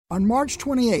On March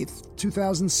 28,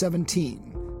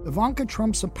 2017, Ivanka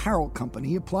Trump's apparel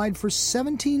company applied for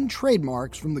 17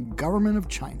 trademarks from the government of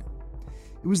China.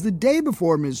 It was the day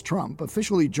before Ms. Trump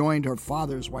officially joined her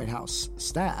father's White House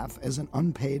staff as an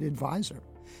unpaid advisor.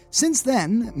 Since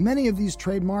then, many of these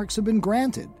trademarks have been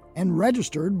granted and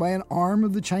registered by an arm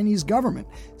of the Chinese government,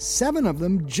 7 of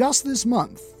them just this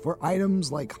month for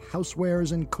items like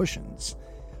housewares and cushions.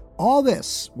 All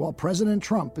this while President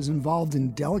Trump is involved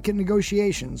in delicate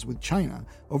negotiations with China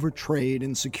over trade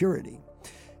and security.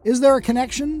 Is there a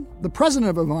connection? The president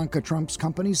of Ivanka Trump's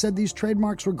company said these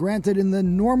trademarks were granted in the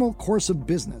normal course of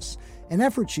business, an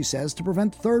effort, she says, to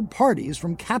prevent third parties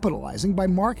from capitalizing by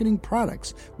marketing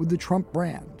products with the Trump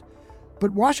brand.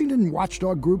 But Washington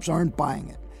watchdog groups aren't buying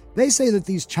it. They say that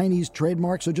these Chinese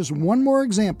trademarks are just one more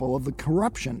example of the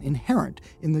corruption inherent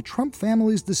in the Trump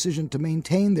family's decision to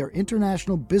maintain their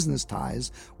international business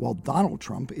ties while Donald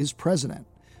Trump is president.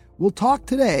 We'll talk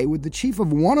today with the chief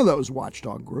of one of those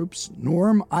watchdog groups,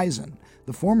 Norm Eisen,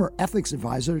 the former ethics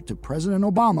advisor to President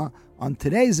Obama, on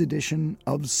today's edition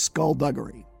of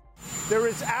Skullduggery. There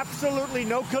is absolutely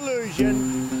no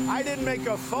collusion. I didn't make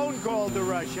a phone call to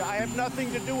Russia. I have nothing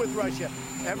to do with Russia.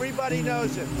 Everybody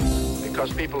knows it.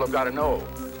 Because people have got to know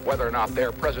whether or not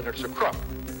their president's a crook.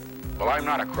 Well, I'm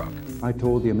not a crook. I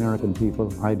told the American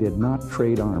people I did not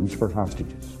trade arms for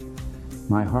hostages.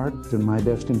 My heart and my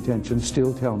best intentions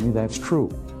still tell me that's true,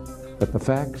 but the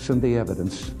facts and the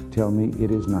evidence tell me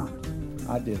it is not.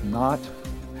 I did not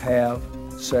have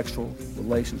sexual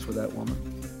relations with that woman.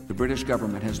 The British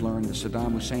government has learned that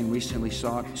Saddam Hussein recently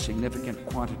sought significant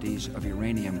quantities of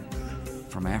uranium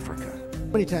from Africa.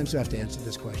 How many times do I have to answer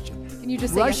this question? Can you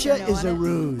just say Russia yes or no is a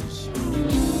ruse.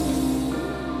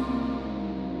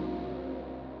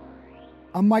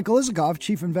 I'm Michael Isikoff,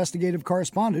 chief investigative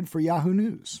correspondent for Yahoo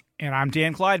News. And I'm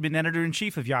Dan Kleidman,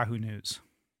 editor-in-chief of Yahoo News.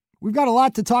 We've got a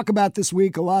lot to talk about this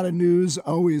week, a lot of news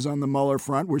always on the Mueller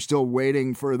front. We're still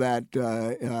waiting for that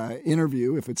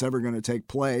interview, if it's ever going to take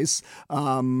place.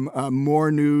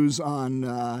 More news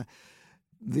on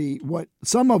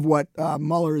some of what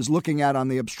Mueller is looking at on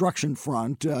the obstruction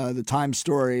front. The Times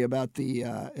story about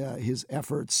his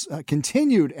efforts,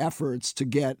 continued efforts to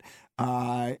get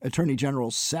Attorney General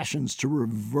Sessions to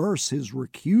reverse his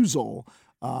recusal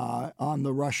on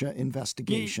the Russia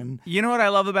investigation. You know what I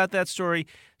love about that story?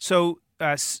 So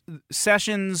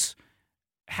Sessions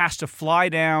has to fly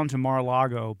down to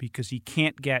Mar-a-Lago because he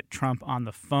can't get Trump on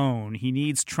the phone. He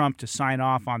needs Trump to sign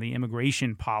off on the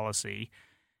immigration policy,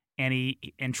 and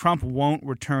Trump won't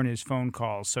return his phone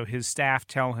calls. So his staff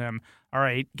tell him, all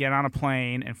right, get on a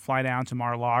plane and fly down to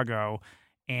Mar-a-Lago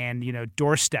and,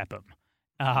 doorstep him.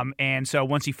 And so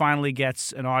once he finally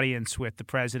gets an audience with the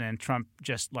president, Trump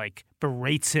just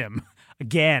berates him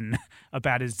again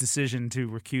about his decision to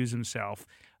recuse himself.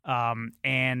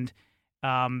 And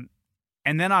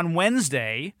then on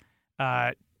Wednesday,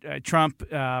 Trump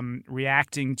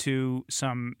reacting to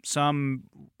some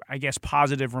I guess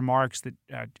positive remarks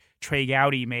that Trey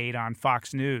Gowdy made on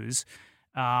Fox News,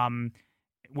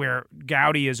 where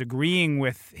Gowdy is agreeing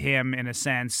with him in a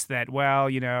sense that,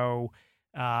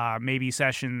 maybe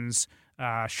Sessions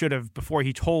should have, before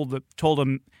he told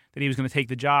him that he was going to take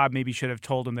the job, maybe should have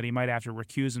told him that he might have to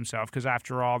recuse himself because,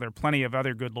 after all, there are plenty of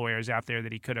other good lawyers out there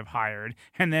that he could have hired.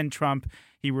 And then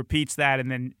he repeats that,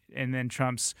 and then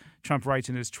Trump writes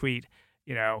in his tweet,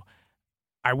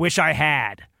 I wish I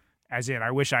had, as in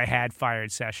I wish I had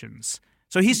fired Sessions.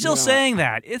 So he's still saying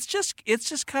that. It's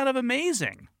just kind of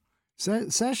amazing.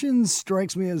 Sessions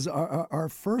strikes me as our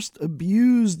first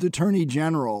abused attorney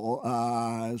general,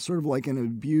 sort of like an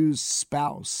abused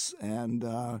spouse. And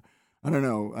I don't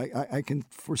know, I can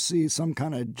foresee some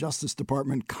kind of Justice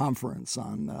Department conference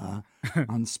on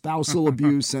spousal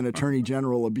abuse and attorney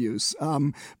general abuse.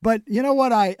 But you know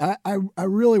what I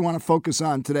really want to focus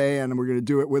on today, and we're going to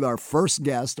do it with our first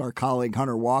guest, our colleague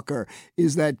Hunter Walker,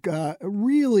 is that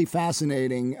really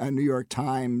fascinating New York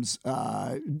Times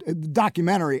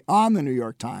documentary on the New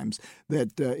York Times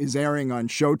that is airing on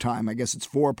Showtime. I guess it's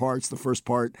 4 parts. The first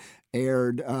part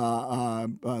aired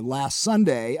last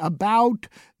Sunday about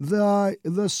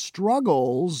the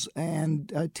struggles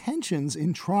and tensions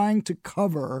in trying to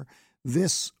cover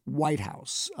this White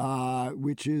House,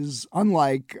 which is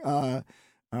unlike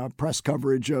press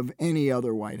coverage of any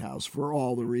other White House for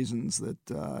all the reasons that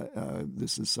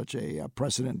this is such a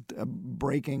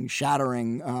precedent-breaking,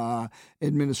 shattering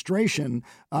administration.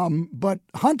 But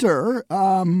Hunter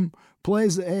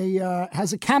has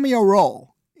a cameo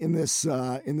role in this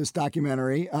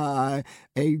documentary. A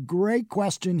great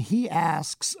question he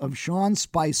asks of Sean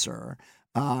Spicer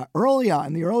Early on,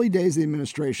 in the early days of the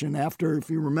administration, after, if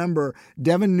you remember,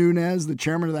 Devin Nunes, the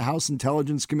chairman of the House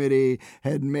Intelligence Committee,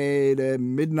 had made a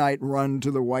midnight run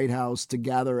to the White House to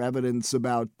gather evidence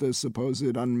about the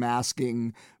supposed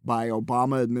unmasking by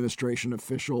Obama administration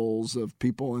officials of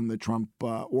people in the Trump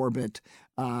orbit.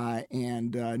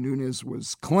 And Nunes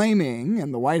was claiming,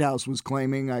 and the White House was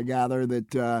claiming, I gather,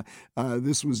 that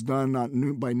this was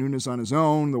done by Nunes on his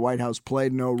own. The White House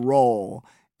played no role.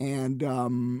 And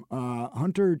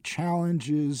Hunter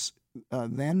challenges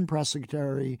then Press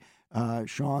Secretary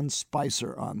Sean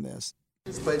Spicer on this.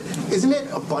 But isn't it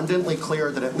abundantly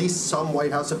clear that at least some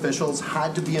White House officials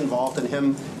had to be involved in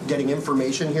him getting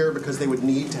information here because they would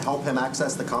need to help him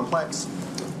access the complex?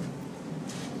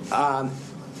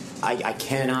 I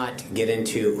cannot get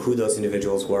into who those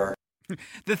individuals were.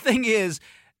 The thing is,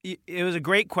 it was a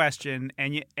great question,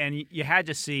 and you had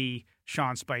to see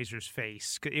Sean Spicer's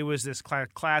face. It was this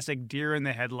classic deer in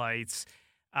the headlights.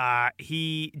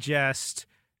 He just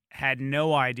had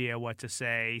no idea what to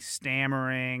say,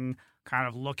 stammering, kind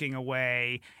of looking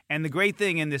away. And the great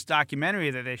thing in this documentary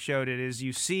that they showed it is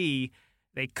you see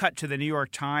they cut to the New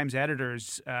York Times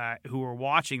editors who were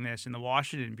watching this in the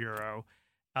Washington bureau,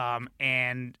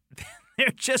 and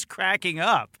they're just cracking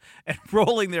up and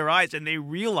rolling their eyes, and they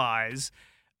realize –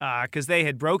 because they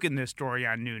had broken this story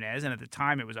on Nunes, and at the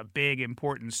time it was a big,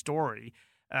 important story.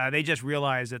 They just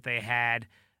realized that they had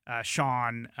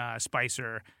Sean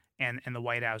Spicer and the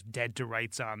White House dead to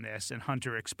rights on this, and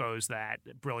Hunter exposed that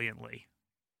brilliantly.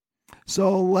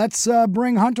 So let's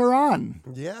bring Hunter on.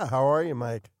 Yeah, how are you,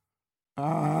 Mike?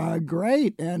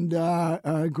 Great, and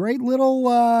a great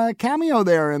little cameo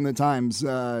there in the Times,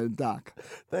 Doc.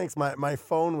 Thanks. My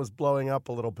phone was blowing up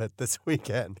a little bit this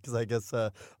weekend because I guess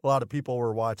a lot of people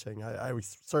were watching. I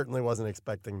certainly wasn't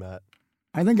expecting that.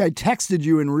 I think I texted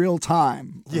you in real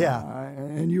time. Yeah.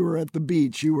 And you were at the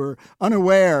beach. You were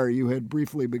unaware you had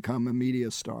briefly become a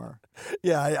media star.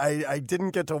 Yeah, I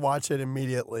didn't get to watch it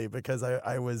immediately because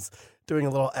I was doing a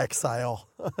little exile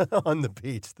on the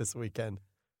beach this weekend.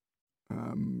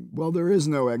 Well, there is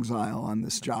no exile on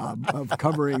this job of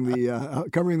covering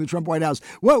the Trump White House.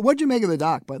 What'd you make of the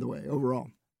doc, by the way, overall?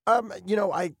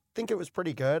 I think it was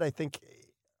pretty good. I think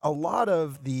a lot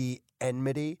of the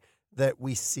enmity that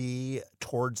we see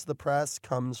towards the press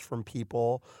comes from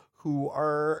people who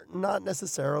are not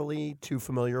necessarily too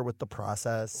familiar with the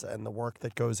process and the work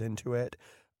that goes into it.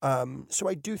 So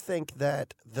I do think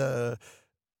that the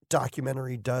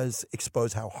documentary does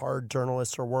expose how hard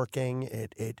journalists are working.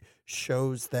 It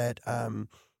shows that,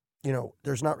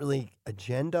 there's not really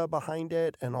agenda behind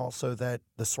it, and also that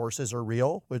the sources are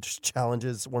real, which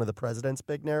challenges one of the president's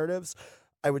big narratives.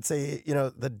 I would say,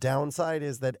 the downside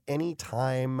is that any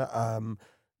time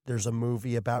there's a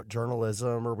movie about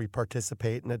journalism or we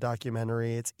participate in a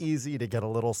documentary, it's easy to get a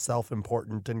little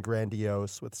self-important and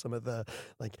grandiose with some of the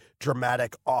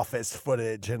dramatic office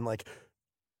footage and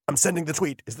I'm sending the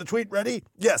tweet. Is the tweet ready?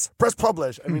 Yes. Press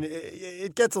publish. I mean,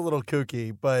 it gets a little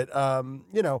kooky, but,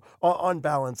 on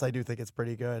balance, I do think it's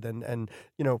pretty good. And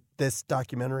this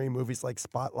documentary, movies like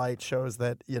Spotlight, shows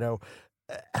that,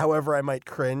 however I might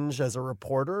cringe as a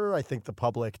reporter, I think the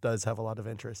public does have a lot of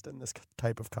interest in this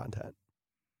type of content.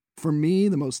 For me,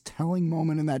 the most telling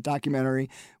moment in that documentary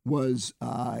was,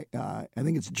 I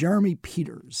think it's Jeremy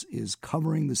Peters is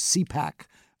covering the CPAC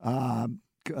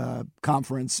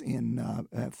conference in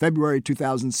February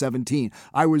 2017.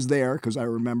 I was there because I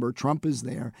remember Trump is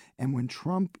there. And when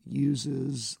Trump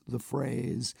uses the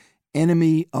phrase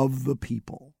enemy of the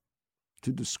people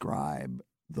to describe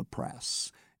the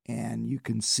press, and you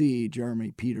can see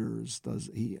Jeremy Peters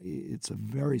it's a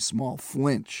very small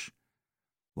flinch.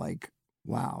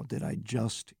 Wow, did I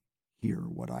just hear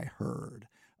what I heard?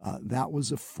 That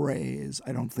was a phrase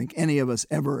I don't think any of us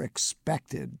ever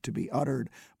expected to be uttered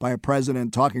by a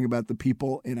president talking about the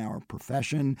people in our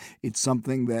profession. It's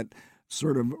something that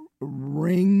sort of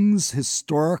rings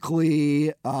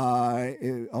historically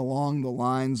along the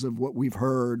lines of what we've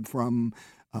heard from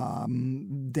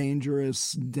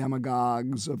dangerous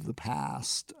demagogues of the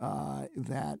past.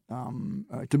 That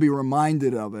to be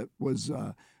reminded of it was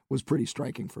pretty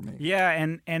striking for me. Yeah,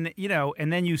 and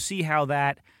then you see how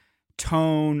that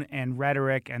tone and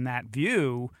rhetoric and that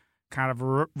view kind of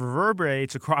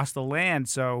reverberates across the land.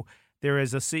 So there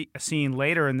is a scene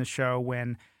later in the show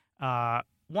when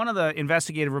one of the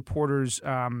investigative reporters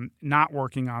not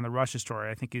working on the Russia story,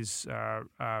 I think is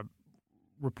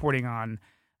reporting on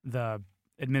the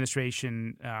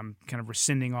administration kind of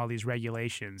rescinding all these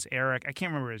regulations. Eric, I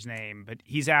can't remember his name, but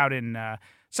he's out in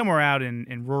somewhere out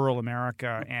in rural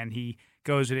America, and he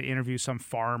goes to interview some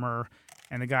farmer.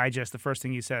 And the guy the first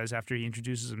thing he says after he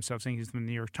introduces himself, saying he's from the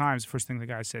New York Times, the first thing the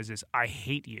guy says is, "I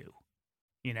hate you,"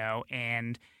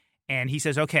 and he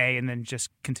says, "Okay," and then just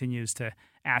continues to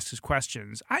ask his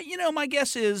questions. My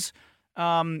guess is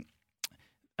that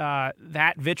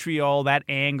vitriol, that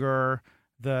anger,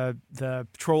 the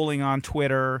trolling on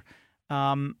Twitter,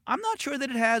 I'm not sure that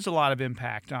it has a lot of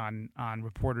impact on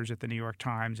reporters at the New York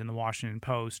Times and the Washington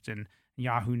Post and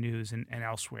Yahoo News and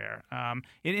elsewhere.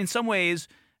 In some ways,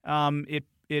 it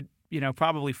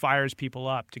probably fires people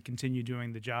up to continue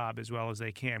doing the job as well as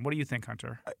they can. What do you think,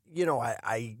 Hunter?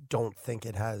 I don't think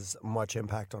it has much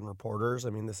impact on reporters. I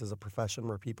mean, this is a profession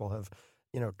where people have,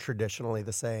 traditionally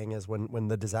the saying is when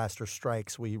the disaster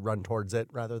strikes, we run towards it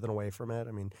rather than away from it.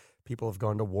 I mean, people have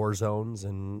gone to war zones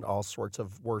and all sorts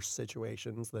of worse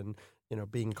situations than,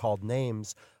 being called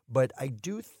names. But I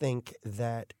do think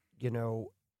that,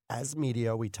 as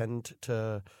media, we tend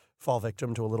to fall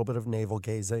victim to a little bit of navel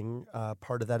gazing.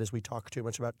 Part of that is we talk too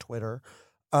much about Twitter.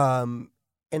 And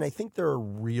I think there are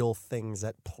real things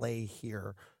at play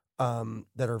here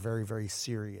that are very, very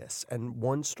serious. And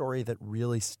one story that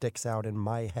really sticks out in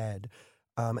my head,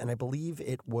 and I believe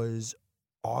it was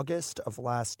August of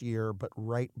last year, but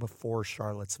right before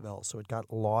Charlottesville. So it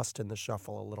got lost in the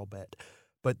shuffle a little bit.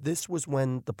 But this was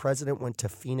when the president went to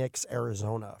Phoenix,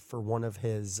 Arizona for one of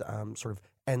his sort of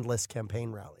endless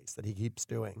campaign rallies that he keeps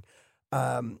doing.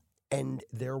 And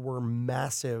there were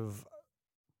massive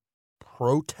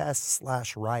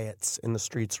protests/riots in the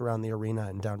streets around the arena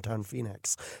in downtown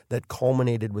Phoenix that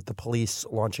culminated with the police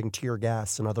launching tear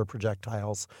gas and other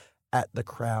projectiles at the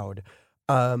crowd.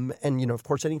 And, of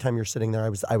course, anytime you're sitting there,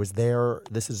 I was there.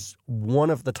 This is one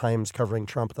of the times covering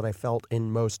Trump that I felt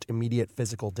in most immediate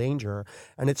physical danger.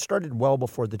 And it started well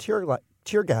before the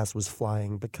tear gas was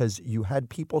flying because you had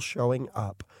people showing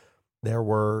up. There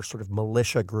were sort of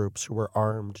militia groups who were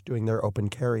armed doing their open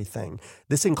carry thing.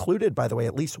 This included, by the way,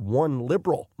 at least one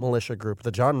liberal militia group,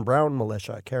 the John Brown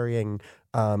militia, carrying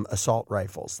assault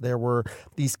rifles. There were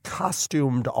these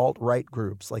costumed alt-right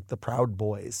groups like the Proud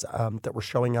Boys that were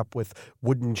showing up with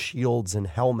wooden shields and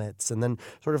helmets, and then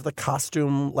sort of the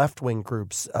costume left-wing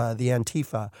groups, the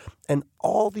Antifa. And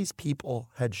all these people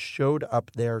had showed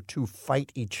up there to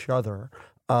fight each other.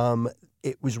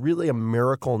 It was really a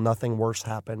miracle nothing worse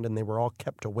happened, and they were all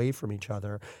kept away from each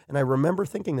other. And I remember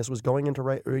thinking this was going into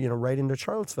right into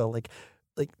Charlottesville. Like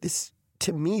this,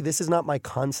 to me, this is not my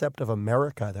concept of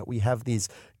America, that we have these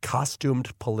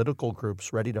costumed political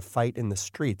groups ready to fight in the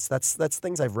streets. That's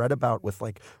things I've read about with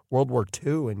like World War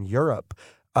II in Europe.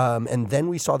 And then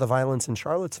we saw the violence in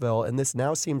Charlottesville, and this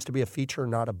now seems to be a feature,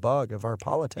 not a bug, of our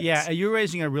politics. Yeah, you're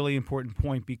raising a really important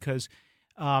point because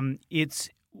it's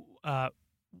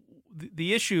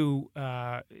the issue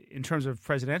in terms of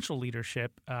presidential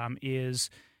leadership is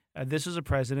this is a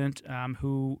president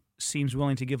who seems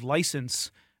willing to give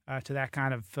license to that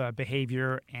kind of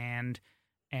behavior and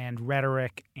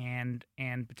rhetoric and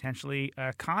potentially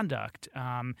conduct.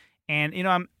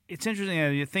 It's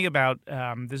interesting you think about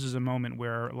this is a moment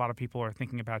where a lot of people are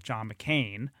thinking about John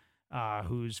McCain,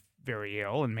 who's very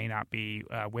ill and may not be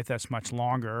with us much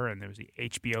longer. And there was the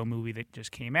HBO movie that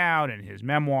just came out and his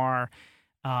memoir.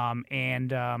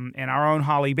 And our own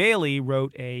Holly Bailey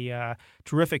wrote a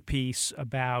terrific piece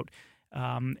about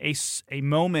a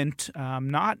moment,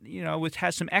 which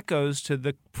has some echoes to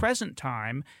the present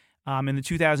time in the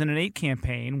 2008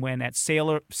 campaign when at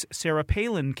Sarah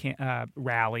Palin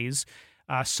rallies,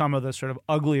 some of the sort of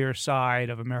uglier side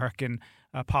of American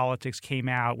politics came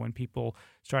out when people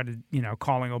started,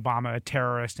 calling Obama a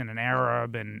terrorist and an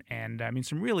Arab, and I mean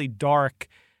some really dark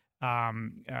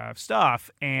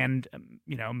stuff. And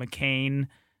McCain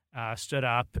stood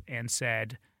up and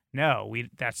said, "No,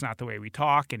 that's not the way we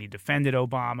talk," and he defended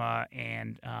Obama,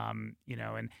 and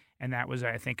that was,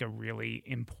 I think, a really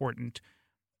important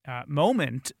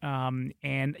moment.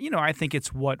 I think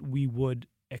it's what we would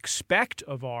expect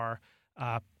of our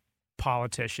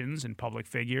politicians and public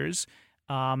figures.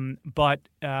 But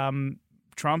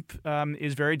Trump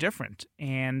is very different,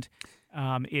 and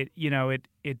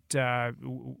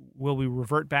will we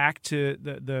revert back to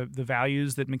the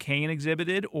values that McCain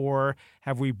exhibited, or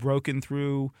have we broken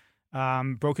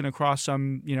across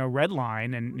some red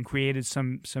line and created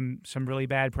some really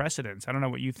bad precedents? I don't know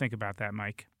what you think about that,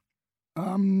 Mike.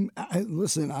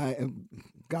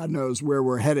 God knows where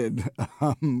we're headed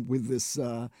with this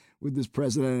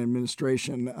president and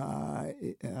administration.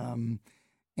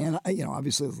 And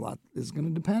obviously, a lot is going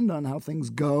to depend on how things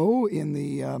go in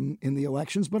the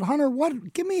elections. But Hunter,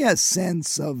 give me a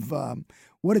sense of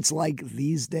what it's like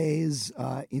these days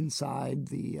inside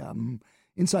the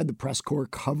inside the press corps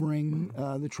covering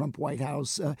the Trump White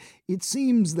House. It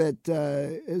seems that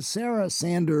Sarah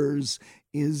Sanders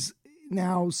is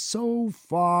now so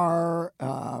far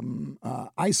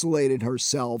isolated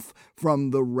herself from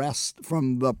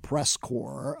the press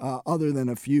corps, other than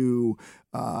a few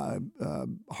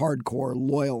hardcore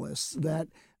loyalists, that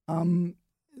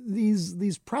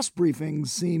these press briefings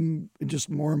seem just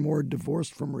more and more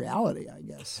divorced from reality, I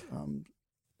guess.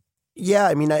 Yeah,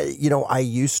 I mean, I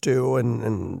used to,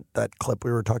 and that clip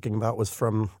we were talking about was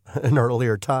from an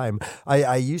earlier time.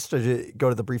 I used to go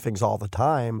to the briefings all the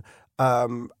time.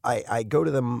 I go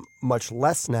to them much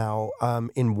less now,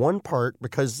 in one part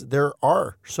because there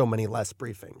are so many less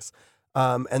briefings.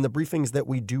 And the briefings that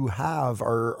we do have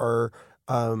are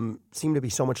seem to be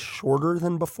so much shorter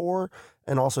than before,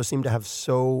 and also seem to have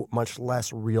so much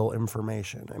less real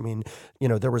information. I mean,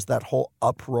 there was that whole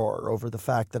uproar over the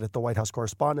fact that at the White House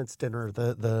Correspondents' Dinner,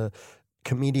 the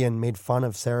comedian made fun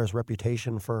of Sarah's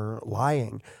reputation for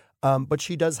lying. But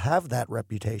she does have that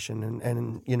reputation,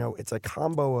 and it's a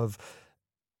combo of,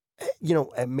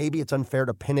 and maybe it's unfair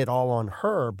to pin it all on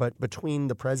her, but between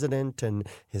the president and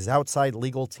his outside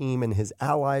legal team and his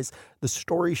allies, the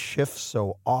story shifts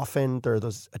so often. There are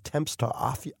those attempts to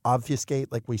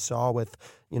obfuscate, like we saw with,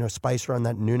 Spicer on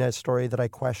that Nunes story that I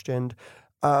questioned.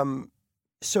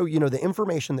 So, the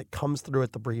information that comes through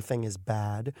at the briefing is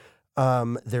bad.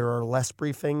 There are less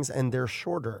briefings and they're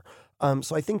shorter.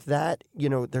 So I think that,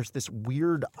 there's this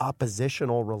weird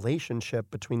oppositional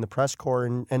relationship between the press corps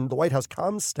and the White House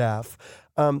comms staff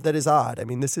that is odd. I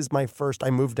mean, this is I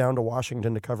moved down to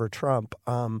Washington to cover Trump,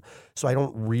 so I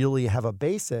don't really have a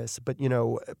basis. But,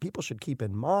 people should keep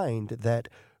in mind that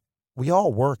we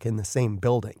all work in the same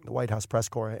building, the White House press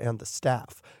corps and the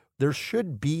staff. We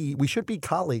should be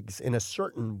colleagues in a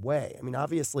certain way. I mean,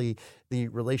 obviously, the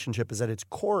relationship is at its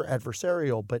core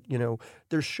adversarial, but,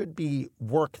 there should be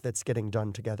work that's getting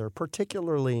done together,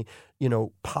 particularly,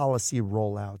 policy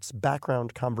rollouts,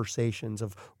 background conversations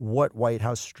of what White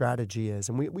House strategy is.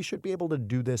 And we should be able to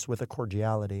do this with a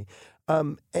cordiality.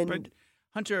 But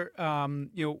Hunter,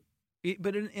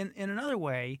 but in another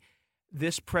way,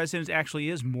 this president actually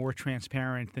is more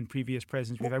transparent than previous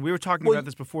presidents we've had. We were talking about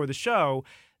this before the show,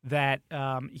 that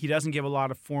he doesn't give a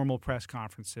lot of formal press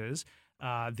conferences.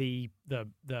 The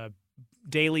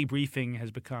daily briefing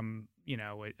has become,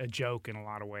 a joke in a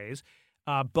lot of ways.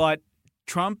 But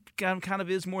Trump kind of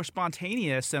is more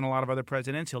spontaneous than a lot of other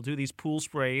presidents. He'll do these pool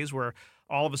sprays where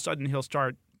all of a sudden he'll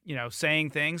start, saying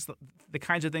things, the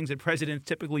kinds of things that presidents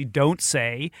typically don't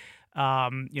say.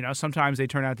 Sometimes they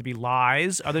turn out to be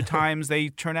lies. Other times they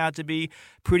turn out to be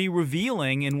pretty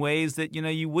revealing in ways that,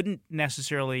 you wouldn't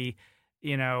necessarily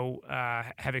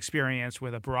have experience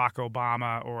with a Barack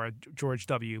Obama or a George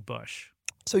W. Bush.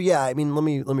 So, yeah, I mean, let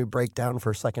me break down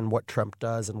for a second what Trump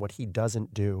does and what he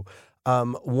doesn't do.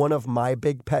 One of my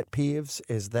big pet peeves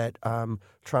is that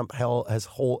Trump has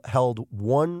held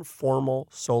one formal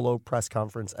solo press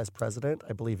conference as president.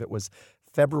 I believe it was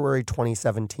February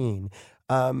 2017.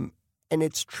 And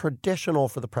it's traditional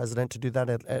for the president to do that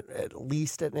at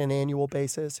least at an annual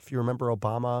basis. If you remember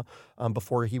Obama,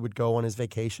 before he would go on his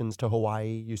vacations to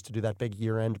Hawaii, used to do that big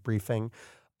year-end briefing.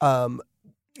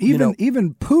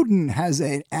 Even Putin has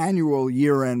an annual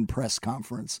year-end press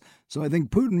conference. So I think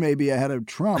Putin may be ahead of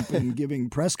Trump in giving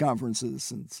press conferences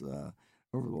since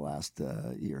over the last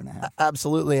year and a half.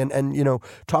 Absolutely. And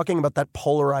talking about that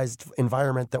polarized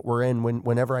environment that we're in,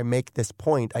 whenever I make this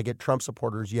point, I get Trump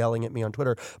supporters yelling at me on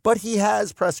Twitter. But he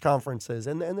has press conferences,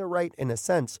 and they're right in a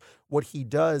sense. What he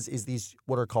does is these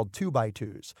what are called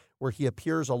 2x2s, where he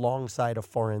appears alongside a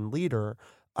foreign leader.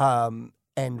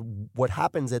 And what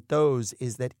happens at those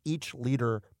is that each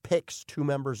leader picks two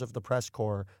members of the press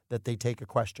corps that they take a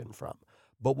question from.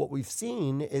 But what we've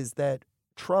seen is that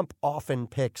Trump often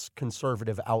picks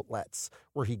conservative outlets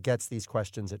where he gets these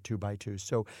questions at 2x2.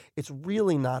 So it's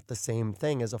really not the same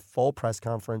thing as a full press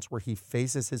conference where he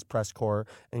faces his press corps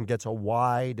and gets a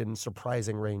wide and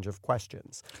surprising range of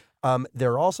questions.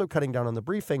 They're also cutting down on the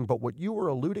briefing, but what you were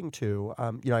alluding to,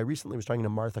 I recently was talking to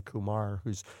Martha Kumar,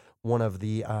 who's one of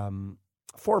the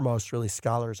foremost, really,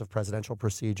 scholars of presidential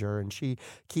procedure, and she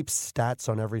keeps stats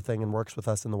on everything and works with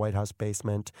us in the White House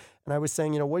basement. And I was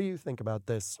saying, what do you think about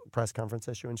this press conference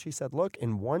issue? And she said, look,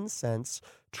 in one sense,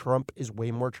 Trump is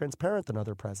way more transparent than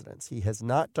other presidents. He has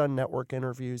not done network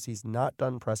interviews. He's not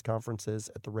done press conferences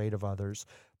at the rate of others.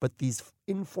 But these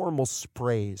informal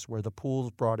sprays where the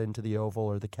pool's brought into the Oval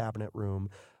or the cabinet room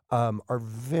are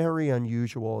very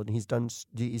unusual, and he's done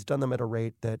them at a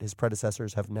rate that his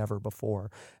predecessors have never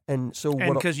before. And so,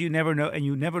 because you never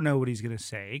know what he's going to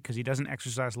say, because he doesn't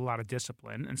exercise a lot of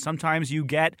discipline, and sometimes you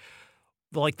get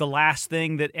like the last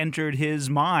thing that entered his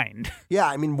mind. Yeah,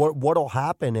 I mean, what'll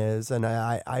happen is, and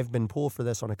I've been pulled for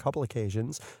this on a couple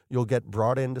occasions, you'll get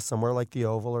brought into somewhere like the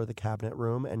Oval or the Cabinet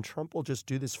Room, and Trump will just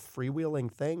do this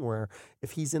freewheeling thing where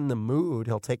if he's in the mood,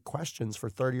 he'll take questions for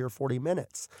 30 or 40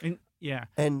 minutes. Yeah.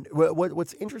 And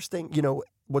what's interesting,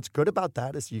 what's good about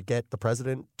that is you get the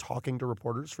president talking to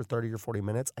reporters for 30 or 40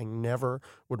 minutes. I never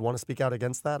would want to speak out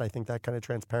against that. I think that kind of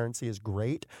transparency is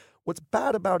great. What's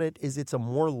bad about it is it's a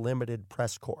more limited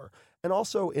press corps. And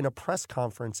also in a press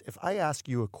conference, if I ask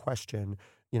you a question,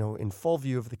 in full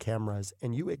view of the cameras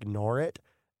and you ignore it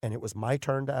and it was my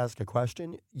turn to ask a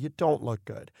question, you don't look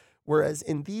good. Whereas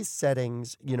in these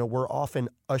settings, we're often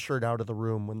ushered out of the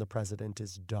room when the president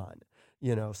is done.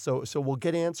 So we'll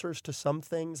get answers to some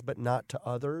things, but not to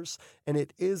others. And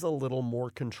it is a little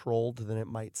more controlled than it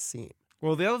might seem.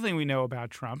 Well, the other thing we know about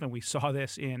Trump, and we saw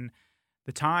this in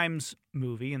the Times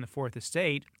movie in the Fourth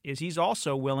Estate, is he's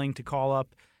also willing to call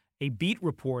up a beat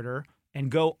reporter and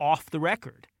go off the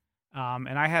record. And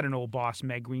I had an old boss,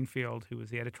 Meg Greenfield, who was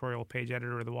the editorial page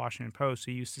editor of the Washington Post,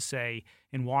 who used to say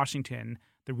in Washington,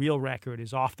 the real record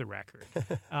is off the record.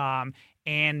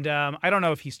 And I don't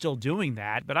know if he's still doing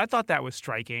that, but I thought that was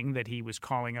striking that he was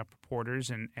calling up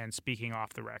reporters and speaking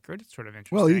off the record. It's sort of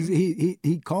interesting. Well,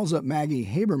 he calls up Maggie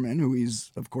Haberman, who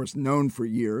he's, of course, known for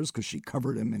years because she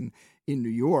covered him in New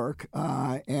York.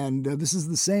 And this is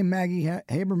the same Maggie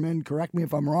Haberman, correct me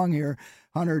if I'm wrong here,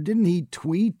 Hunter, didn't he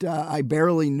tweet, I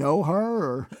barely know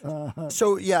her, a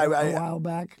while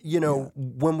back?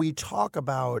 When we talk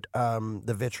about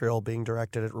the vitriol being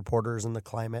directed at reporters and the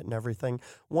climate and everything,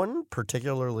 one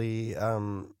particularly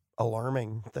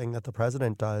alarming thing that the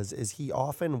president does is he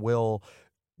often will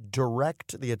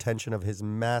direct the attention of his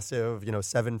massive,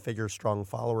 7-figure strong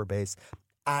follower base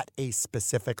at a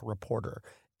specific reporter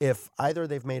if either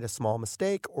they've made a small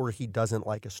mistake or he doesn't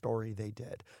like a story they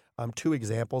did. 2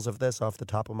 examples of this off the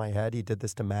top of my head. He did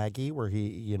this to Maggie, where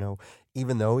he,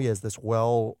 even though he has this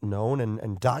well-known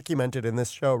and documented in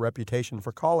this show reputation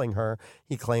for calling her,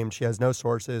 he claimed she has no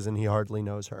sources and he hardly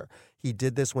knows her. He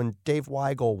did this when Dave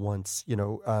Weigel once,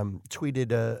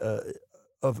 tweeted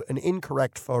of an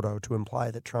incorrect photo to imply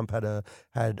that Trump had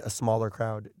a smaller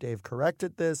crowd. Dave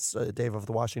corrected this, Dave of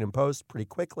the Washington Post, pretty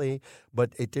quickly,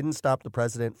 but it didn't stop the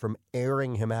president from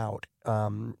airing him out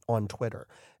on Twitter.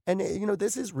 And,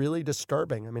 this is really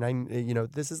disturbing. I mean,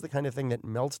 this is the kind of thing that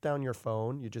melts down your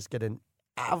phone. You just get an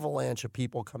avalanche of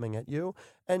people coming at you,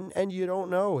 and you don't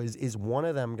know, is one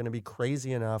of them going to be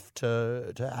crazy enough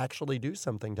to actually do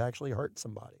something, to actually hurt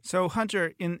somebody? So,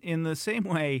 Hunter, in the same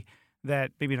way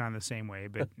that, maybe not in the same way,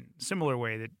 but similar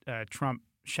way that Trump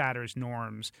shatters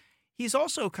norms, he's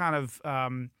also kind of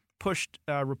pushed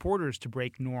reporters to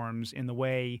break norms in the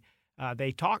way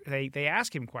they talk. They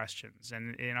ask him questions,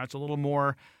 and it's a little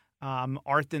more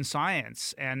art than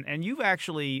science. And you've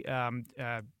actually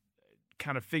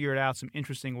kind of figured out some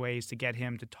interesting ways to get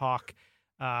him to talk,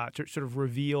 to sort of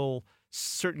reveal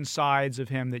certain sides of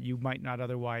him that you might not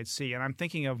otherwise see. And I'm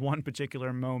thinking of one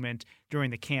particular moment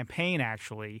during the campaign,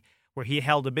 actually, where he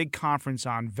held a big conference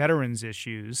on veterans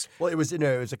issues. Well, it was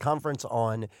a conference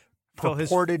on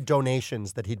purported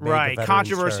donations that he'd made to veterans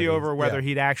controversy charities. over whether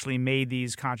he'd actually made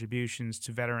these contributions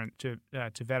to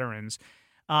veterans.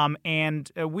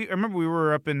 And I remember we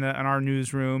were up in our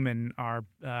newsroom, and our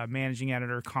managing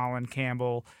editor, Colin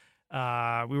Campbell, we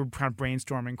were kind of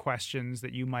brainstorming questions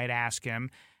that you might ask him.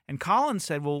 And Colin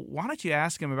said, well, why don't you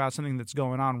ask him about something that's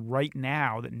going on right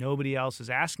now that nobody else is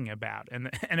asking about? And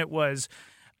it was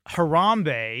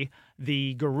Harambe,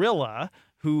 the gorilla,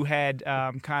 who had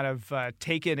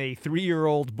taken a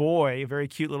 3-year-old boy, a very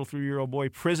cute little 3-year-old boy,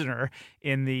 prisoner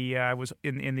in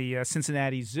the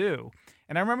Cincinnati Zoo.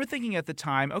 And I remember thinking at the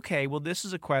time, okay, well, this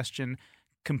is a question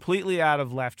completely out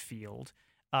of left field.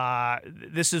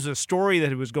 This is a story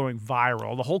that was going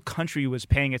viral. The whole country was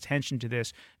paying attention to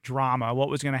this drama, what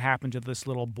was going to happen to this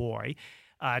little boy.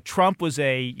 Trump was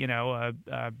a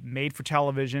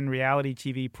made-for-television reality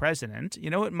TV president.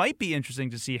 It might be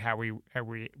interesting to see how we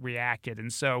reacted.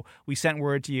 And so we sent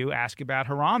word to you, ask about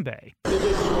Harambe. The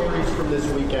biggest stories from this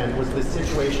weekend was the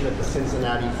situation at the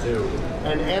Cincinnati Zoo.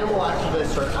 And animal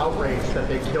activists are outraged that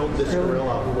they killed this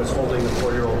gorilla who was holding the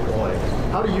 4-year-old boy.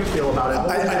 How do you feel about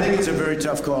it? I think it's a very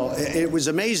tough call. It was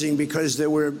amazing because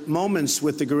there were moments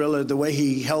with the gorilla, the way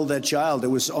he held that child. It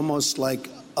was almost like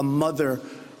a mother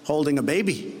holding a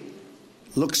baby.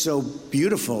 Looked so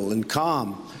beautiful and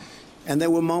calm. And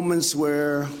there were moments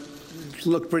where it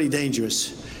looked pretty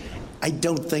dangerous. I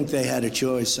don't think they had a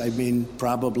choice. I mean,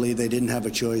 probably they didn't have a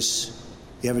choice.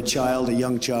 You have a child, a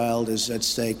young child is at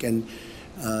stake, and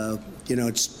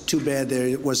it's too bad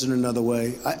there wasn't another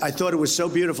way. I thought it was so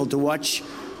beautiful to watch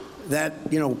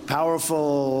that,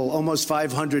 powerful, almost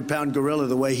 500-pound gorilla,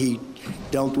 the way he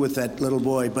dealt with that little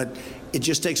boy. But it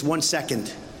just takes 1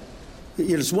 second.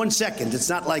 It's 1 second. It's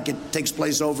not like it takes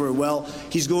place over,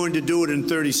 he's going to do it in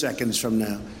 30 seconds from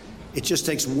now. It just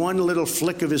takes one little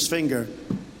flick of his finger,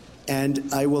 and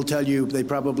I will tell you, they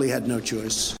probably had no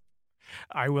choice.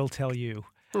 I will tell you.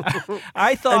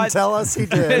 I thought. And tell us he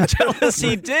did. Tell us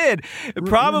he did.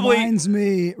 Probably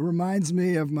reminds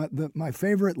me of my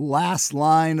favorite last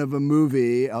line of a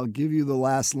movie. I'll give you the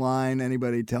last line.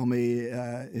 Anybody tell me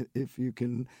if you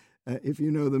can, if you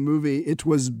know the movie. It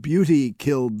was beauty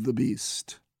killed the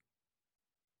beast.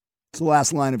 It's the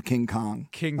last line of King Kong.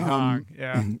 King Kong.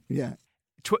 Yeah. Yeah.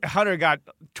 Hunter got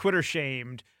Twitter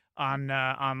shamed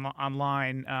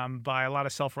online by a lot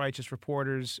of self-righteous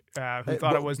reporters who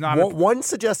thought it was not. One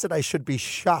suggested I should be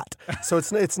shot. So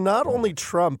it's not only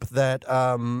Trump that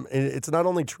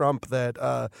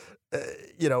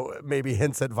maybe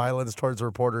hints at violence towards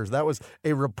reporters. That was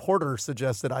a reporter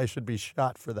suggested I should be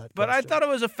shot for that. But question. I thought it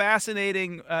was a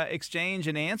fascinating exchange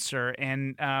and answer,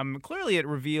 and clearly it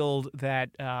revealed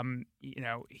that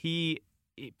he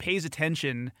pays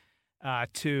attention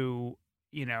to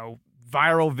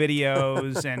viral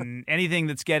videos and anything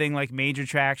that's getting like major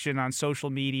traction on social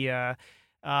media.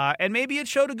 And maybe it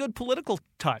showed a good political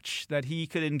touch that he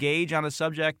could engage on a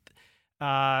subject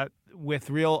with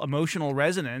real emotional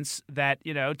resonance that,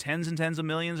 tens and tens of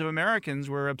millions of Americans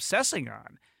were obsessing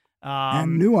on.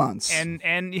 And nuance. And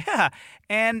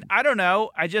I don't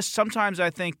know. Sometimes I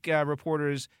think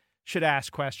reporters should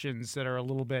ask questions that are a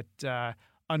little bit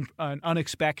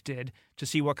unexpected to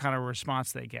see what kind of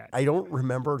response they get. I don't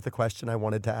remember the question I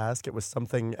wanted to ask. It was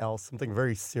something else, something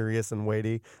very serious and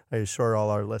weighty. I assure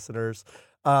all our listeners.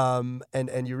 And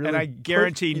you really, and I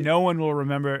guarantee no one will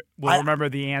remember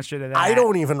the answer to that. I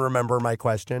don't even remember my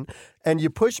question. And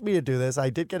you pushed me to do this. I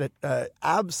did get it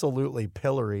absolutely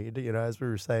pilloried. As we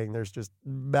were saying, there's just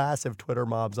massive Twitter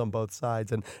mobs on both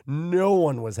sides, and no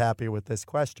one was happy with this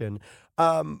question.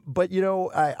 But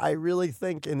I really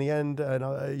think in the end,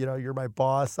 you're my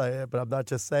boss. But I'm not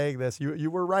just saying this. You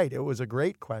were right. It was a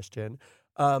great question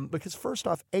because first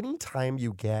off, anytime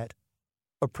you get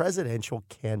a presidential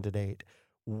candidate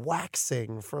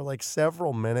waxing for like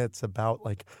several minutes about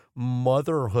like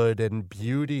motherhood and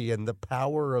beauty and the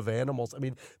power of animals. I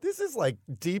mean, this is like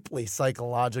deeply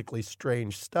psychologically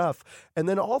strange stuff. And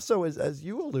then also, as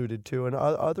you alluded to, and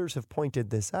others have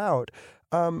pointed this out,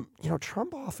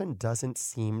 Trump often doesn't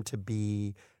seem to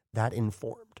be that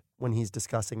informed when he's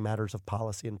discussing matters of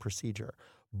policy and procedure.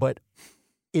 But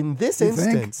in this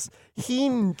instance,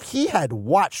 he had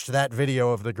watched that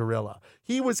video of the gorilla.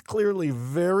 He was clearly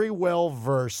very well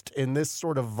versed in this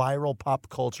sort of viral pop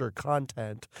culture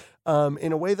content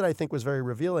in a way that I think was very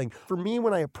revealing. For me,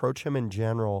 when I approach him in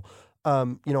general,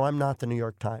 I'm not the New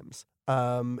York Times.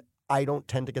 I don't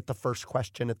tend to get the first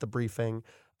question at the briefing.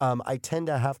 I tend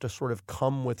to have to sort of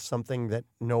come with something that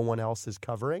no one else is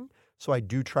covering. So I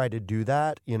do try to do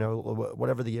that,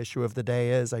 whatever the issue of the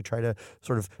day is. I try to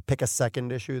sort of pick a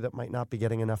second issue that might not be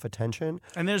getting enough attention.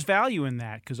 And there's value in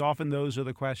that because often those are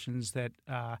the questions that,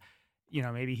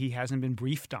 maybe he hasn't been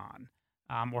briefed on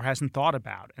or hasn't thought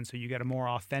about. And so you get a more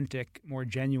authentic, more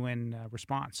genuine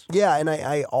response. Yeah, and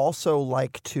I also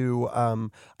like to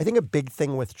I think a big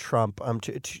thing with Trump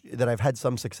that I've had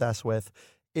some success with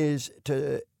is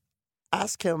to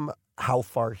ask him how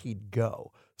far he'd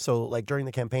go. So, like during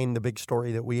the campaign, the big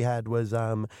story that we had was,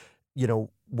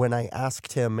 when I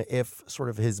asked him if sort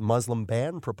of his Muslim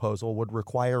ban proposal would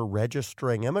require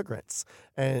registering immigrants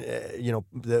and,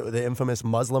 the infamous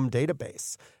Muslim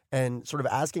database, and sort of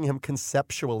asking him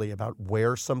conceptually about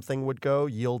where something would go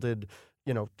yielded,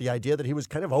 the idea that he was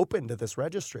kind of open to this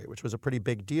registry, which was a pretty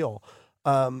big deal.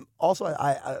 Also,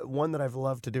 I one that I've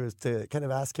loved to do is to kind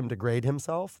of ask him to grade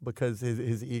himself because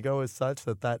his ego is such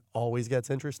that always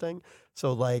gets interesting.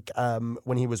 So like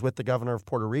when he was with the governor of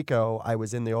Puerto Rico, I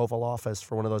was in the Oval Office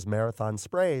for one of those marathon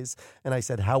sprays. And I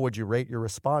said, how would you rate your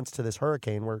response to this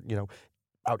hurricane where,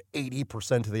 about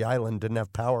 80% of the island didn't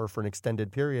have power for an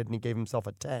extended period? And he gave himself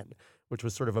a 10, which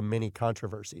was sort of a mini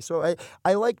controversy. So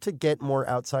I like to get more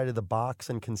outside of the box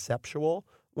and conceptual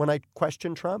when I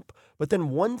question Trump. But then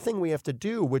one thing we have to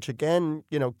do, which again,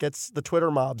 gets the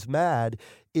Twitter mobs mad,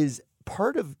 is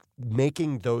part of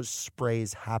making those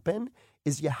sprays happen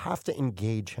is you have to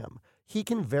engage him. He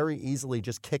can very easily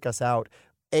just kick us out,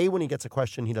 A, when he gets a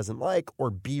question he doesn't like, or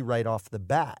B, right off the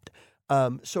bat.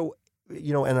 And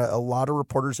a lot of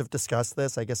reporters have discussed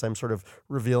this. I guess I'm sort of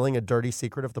revealing a dirty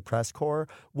secret of the press corps.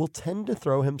 We'll tend to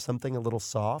throw him something a little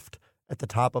soft at the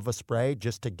top of a spray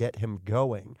just to get him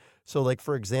going. So, like,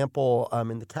 for example,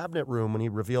 in the cabinet room, when he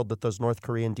revealed that those North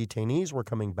Korean detainees were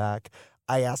coming back,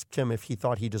 I asked him if he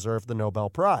thought he deserved the Nobel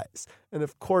Prize. And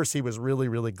of course, he was really,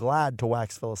 really glad to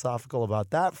wax philosophical about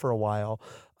that for a while.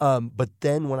 But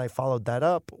then when I followed that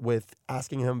up with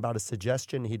asking him about a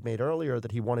suggestion he'd made earlier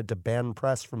that he wanted to ban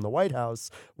press from the White House,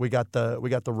 we got the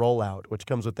rollout, which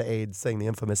comes with the aides saying the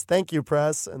infamous "Thank you,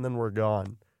 press," and then we're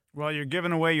gone. Well, you're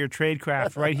giving away your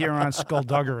tradecraft right here on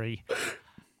Skullduggery.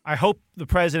 I hope the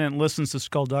president listens to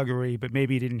Skullduggery, but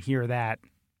maybe he didn't hear that.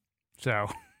 So,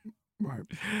 right.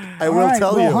 I will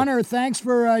tell you. Hunter, thanks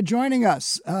for joining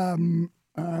us.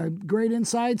 Great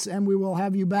insights, and we will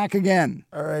have you back again.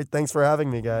 All right. Thanks for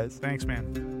having me, guys. Thanks,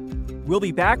 man. We'll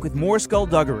be back with more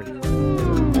Skullduggery.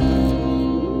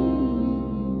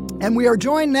 And we are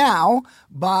joined now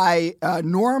by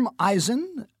Norm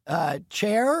Eisen,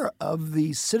 chair of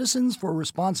the Citizens for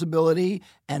Responsibility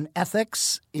and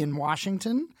Ethics in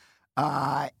Washington,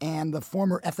 and the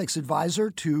former ethics advisor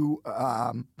to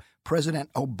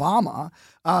President Obama,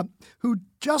 who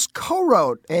just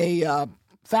co-wrote a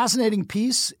fascinating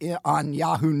piece on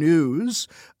Yahoo News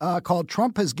called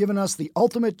 "Trump Has Given Us the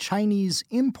Ultimate Chinese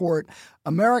Import,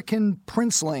 American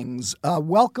Princelings."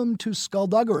 Welcome to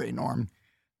Skullduggery, Norm.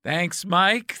 Thanks,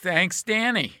 Mike. Thanks,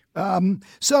 Danny.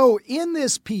 So in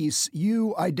this piece,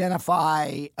 you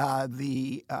identify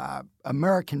the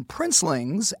American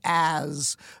Princelings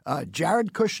as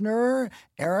Jared Kushner,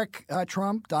 Eric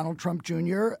Trump, Donald Trump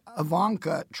Jr.,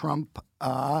 Ivanka Trump.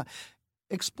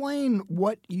 Explain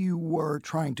what you were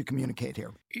trying to communicate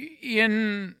here.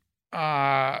 In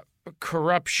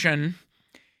corruption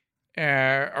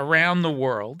around the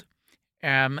world,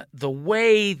 the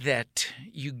way that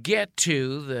you get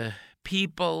to the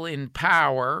people in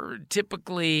power,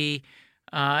 typically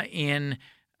in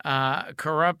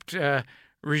corrupt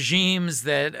regimes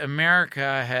that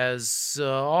America has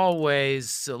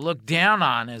always looked down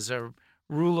on as a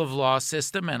rule of law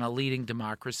system and a leading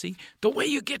democracy, the way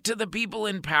you get to the people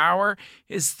in power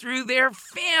is through their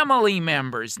family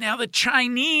members. Now, the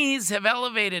Chinese have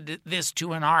elevated this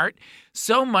to an art,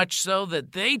 so much so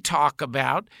that they talk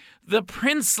about the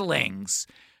Princelings,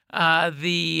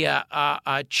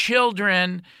 the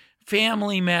children,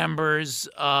 family members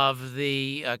of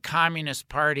the Communist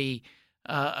Party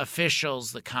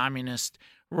officials, the communist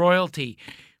royalty.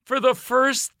 For the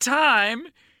first time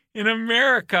in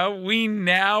America, we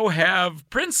now have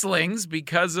Princelings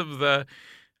because of the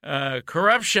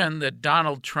corruption that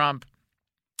Donald Trump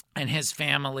and his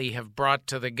family have brought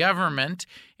to the government,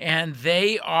 and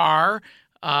they are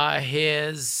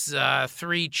his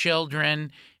 3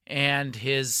 children and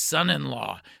his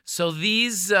son-in-law. So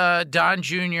these Don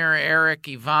Jr., Eric,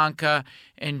 Ivanka,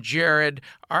 and Jared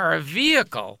are a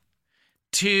vehicle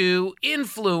to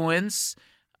influence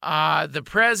the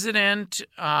president.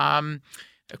 Of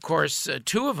course,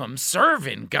 2 of them serve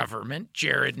in government.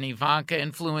 Jared and Ivanka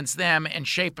influence them and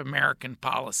shape American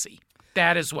policy.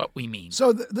 That is what we mean.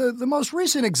 So the most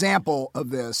recent example of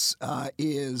this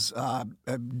is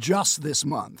just this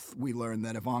month. We learned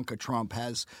that Ivanka Trump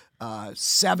has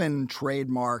 7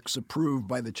 trademarks approved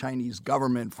by the Chinese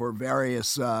government for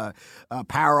various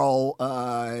apparel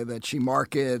that she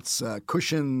markets,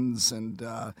 cushions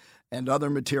and other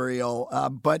material.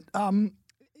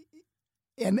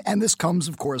 And this comes,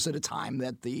 of course, at a time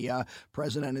that the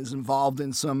president is involved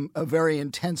in some very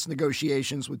intense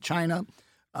negotiations with China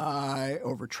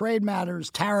over trade matters,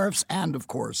 tariffs, and, of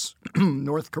course,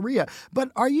 North Korea.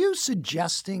 But are you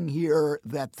suggesting here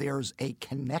that there's a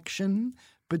connection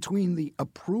between the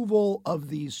approval of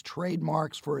these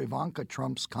trademarks for Ivanka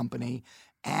Trump's company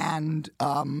and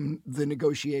the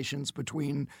negotiations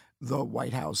between the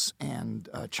White House and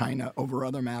China over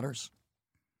other matters?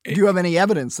 Do you have any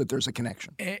evidence that there's a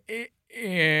connection?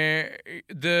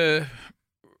 The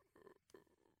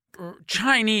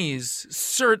Chinese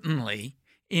certainly,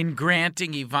 in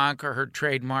granting Ivanka her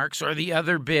trademarks, or the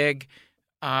other big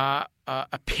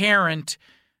apparent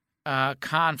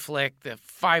conflict, the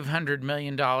 $500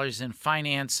 million in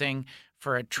financing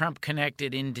for a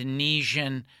Trump-connected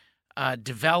Indonesian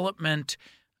development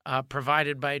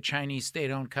provided by a Chinese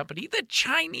state-owned company. The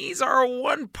Chinese are a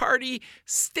one-party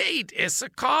state,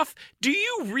 Isikoff. Do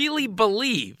you really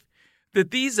believe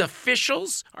that these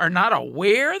officials are not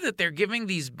aware that they're giving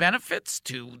these benefits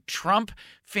to Trump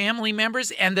family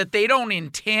members and that they don't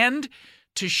intend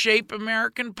to shape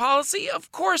American policy?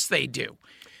 Of course they do.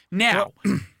 Now,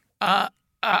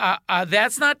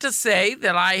 that's not to say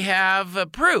that I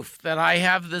have proof, that I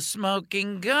have the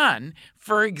smoking gun.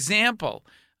 For example,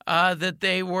 that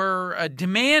they were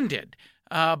demanded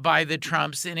by the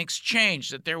Trumps in exchange,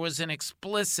 that there was an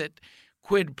explicit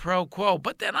quid pro quo.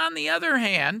 But then on the other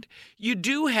hand, you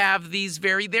do have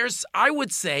I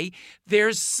would say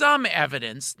there's some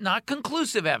evidence, not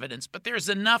conclusive evidence, but there's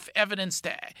enough evidence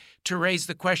to raise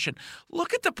the question.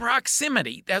 Look at the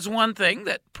proximity. That's one thing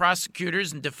that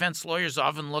prosecutors and defense lawyers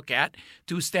often look at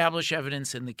to establish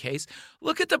evidence in the case.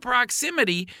 Look at the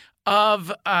proximity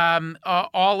of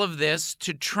all of this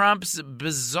to Trump's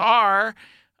bizarre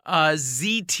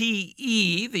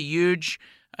ZTE, the huge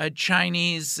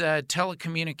Chinese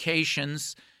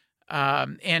telecommunications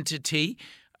entity,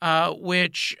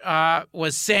 which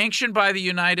was sanctioned by the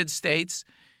United States,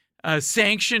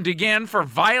 sanctioned again for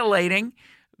violating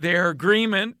their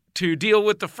agreement to deal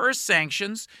with the first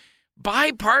sanctions.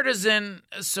 Bipartisan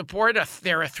support,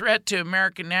 they're a threat to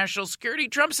American national security.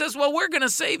 Trump says, well, we're going to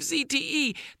save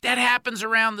ZTE. That happens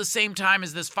around the same time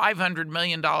as this $500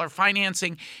 million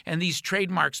financing and these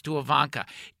trademarks to Ivanka.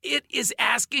 It is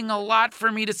asking a lot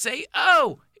for me to say,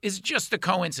 it's just a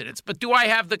coincidence. But do I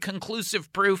have the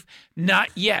conclusive proof? Not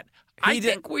yet. I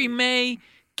think we may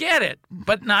get it,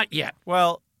 but not yet.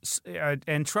 Well,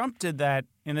 and Trump did that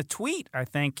in a tweet. I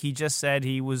think he just said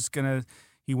he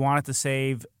wanted to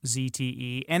save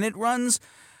ZTE. And it runs,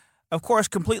 of course,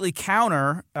 completely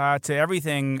counter to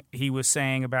everything he was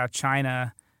saying about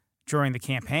China during the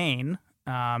campaign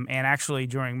and actually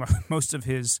during most of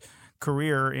his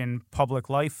career in public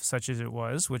life, such as it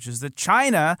was, which is that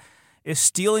China is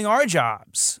stealing our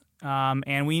jobs.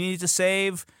 And we need to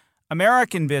save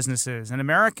American businesses and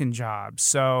American jobs.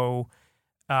 So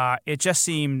it just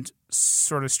seemed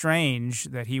sort of strange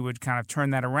that he would kind of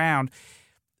turn that around.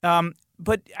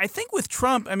 But I think with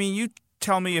Trump, I mean, you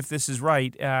tell me if this is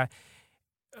right.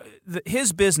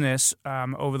 His business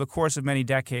over the course of many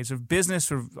decades of business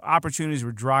sort of opportunities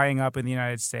were drying up in the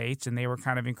United States, and they were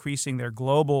kind of increasing their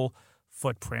global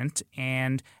footprint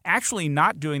and actually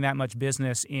not doing that much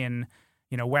business in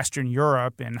Western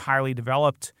Europe and highly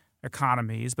developed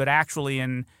economies, but actually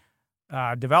in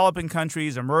developing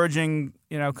countries, emerging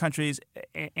countries,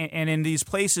 and in these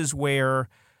places where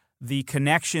the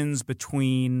connections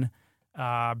between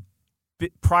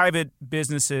private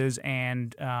businesses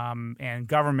and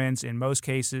governments, in most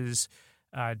cases,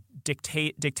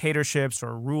 dictatorships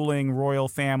or ruling royal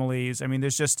families. I mean,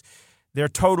 they're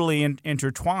totally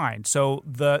intertwined. So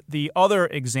the other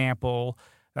example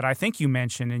that I think you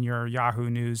mentioned in your Yahoo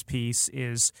News piece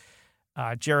is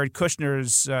Jared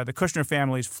Kushner's, the Kushner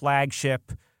family's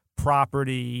flagship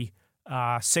property,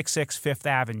 66 Fifth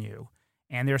Avenue.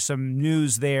 And there's some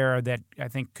news there that I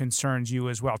think concerns you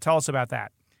as well. Tell us about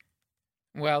that.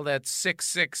 Well, that's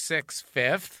 666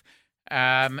 Fifth.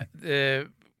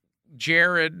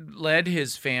 Jared led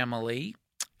his family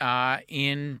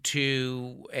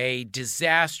into a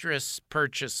disastrous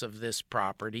purchase of this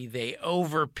property. They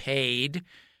overpaid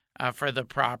for the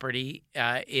property.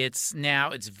 Its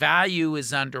value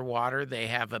is underwater. They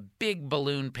have a big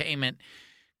balloon payment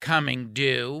coming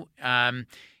due. And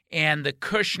the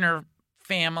Kushner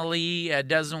family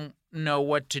doesn't know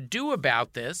what to do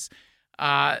about this.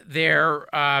 They're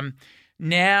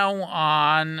now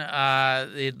on,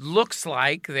 it looks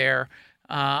like they're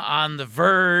on the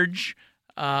verge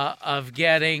of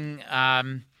getting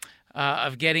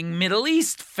Middle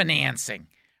East financing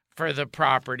for the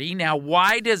property. Now,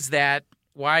 why does that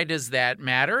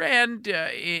matter? And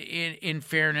in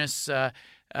fairness to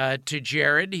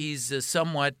Jared, he's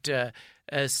somewhat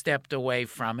stepped away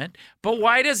from it. But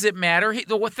why does it matter?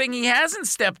 The thing he hasn't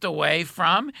stepped away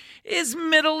from is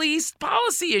Middle East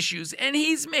policy issues, and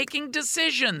he's making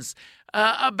decisions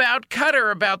about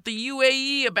Qatar, about the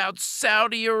UAE, about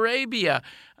Saudi Arabia,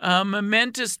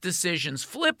 momentous decisions,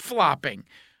 flip-flopping.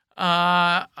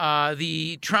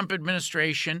 The Trump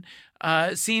administration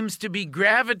seems to be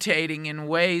gravitating in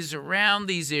ways around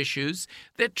these issues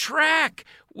that track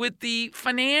with the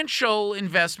financial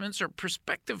investments or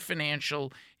prospective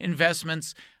financial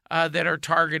investments that are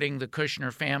targeting the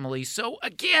Kushner family. So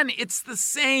again, it's the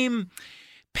same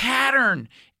pattern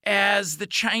as the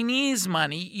Chinese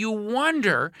money. You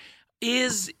wonder,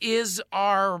 is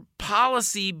our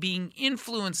policy being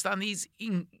influenced on these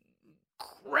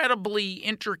incredibly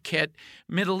intricate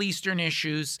Middle Eastern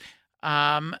issues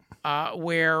where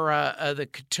the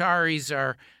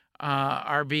Qataris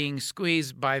are being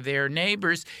squeezed by their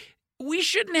neighbors? We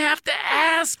shouldn't have to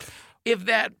ask if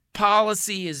that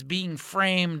policy is being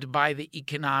framed by the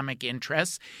economic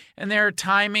interests. And there are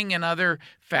timing and other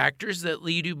factors that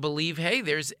lead you to believe, hey,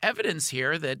 there's evidence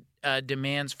here that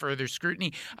demands further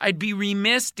scrutiny. I'd be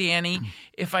remiss, Danny,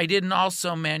 if I didn't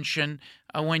also mention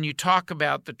when you talk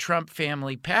about the Trump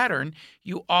family pattern,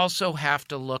 you also have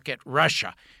to look at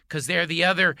Russia, because they're the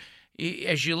other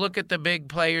As you look at the big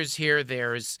players here,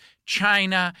 there's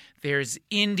China, there's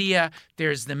India,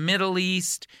 there's the Middle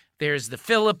East, there's the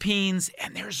Philippines,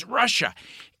 and there's Russia.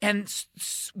 And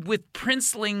with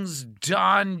Princelings,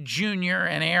 Don Jr.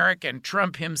 and Eric and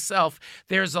Trump himself,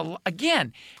 there's,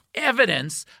 again,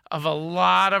 evidence of a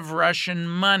lot of Russian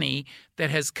money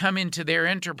that has come into their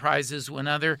enterprises when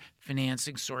other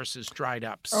financing sources dried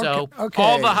up. So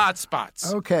all the hot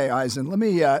spots. Okay, Eisen, let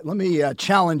me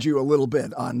challenge you a little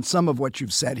bit on some of what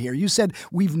you've said here. You said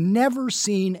we've never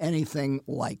seen anything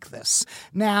like this.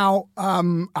 Now,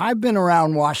 I've been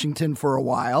around Washington for a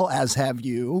while, as have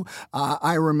you.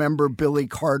 I remember Billy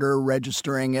Carter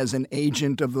registering as an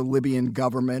agent of the Libyan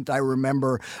government. I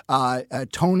remember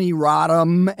Tony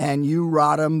Rodham and Hugh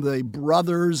Rodham, the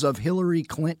brothers of Hillary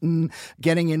Clinton,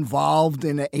 getting involved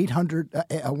in a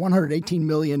 $118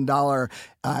 million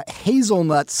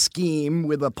hazelnut scheme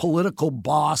with a political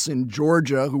boss in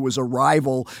Georgia who was a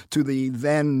rival to the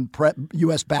then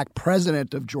U.S.-backed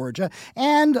president of Georgia.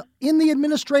 And in the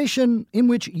administration in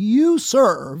which you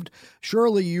served,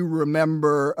 surely you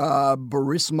remember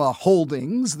Burisma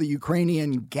Holdings, the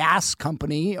Ukrainian gas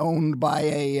company owned by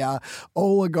a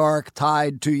oligarch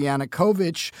tied to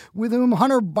Yanukovych, with whom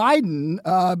Hunter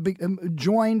Biden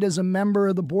joined as a member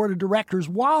of the board of directors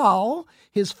while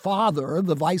his father,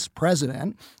 the vice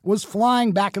president, was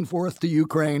flying back and forth to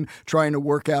Ukraine trying to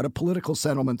work out a political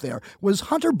settlement there. Was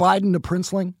Hunter Biden a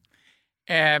princeling?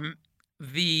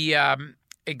 The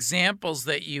examples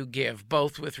that you give,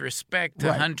 both with respect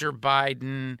to Hunter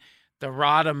Biden, the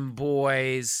Rodham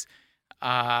boys,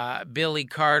 Billy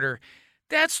Carter,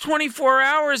 that's 24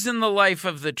 hours in the life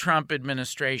of the Trump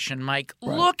administration, Mike.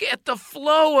 Right. Look at the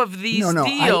flow of these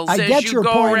deals I as you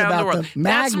go around the world.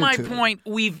 That's my point.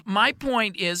 My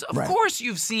point is, of course,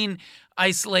 you've seen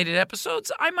isolated episodes.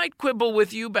 I might quibble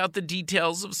with you about the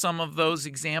details of some of those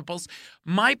examples.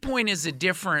 My point is a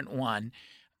different one.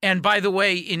 And by the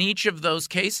way, in each of those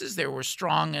cases, there were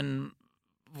strong and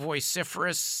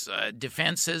vociferous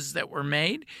defenses that were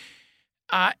made.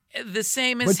 The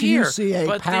same as here. But do you see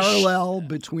a parallel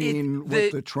between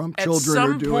what the Trump children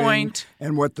are doing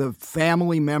and what the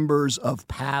family members of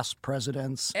past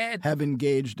presidents have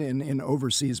engaged in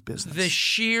overseas business? The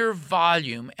sheer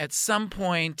volume, at some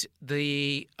point,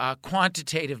 the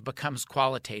quantitative becomes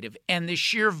qualitative. And the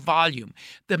sheer volume,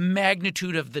 the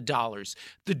magnitude of the dollars,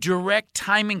 the direct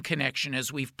timing connection,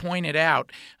 as we've pointed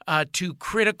out, to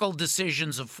critical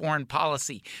decisions of foreign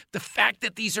policy, the fact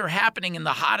that these are happening in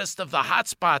the hottest of the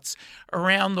hotspots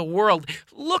around the world.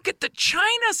 Look at the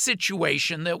China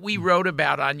situation that we wrote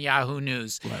about on Yahoo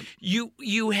News. Right.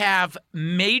 You have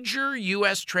major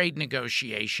U.S. trade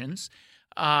negotiations,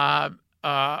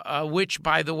 which,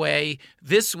 by the way,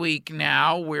 this week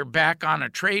now we're back on a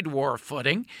trade war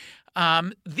footing.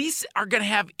 These are going to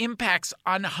have impacts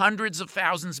on hundreds of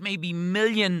thousands, maybe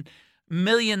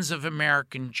millions of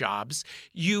American jobs.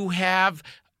 You have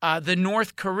the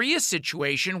North Korea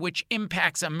situation, which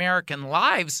impacts American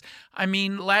lives. I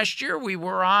mean, last year we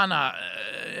were on a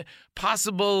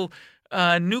possible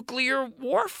nuclear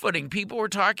war footing. People were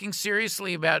talking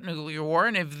seriously about nuclear war,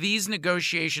 and if these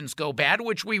negotiations go bad,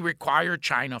 which we require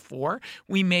China for,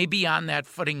 we may be on that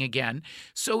footing again.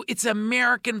 So it's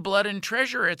American blood and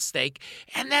treasure at stake,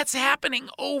 and that's happening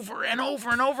over and over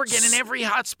and over again in every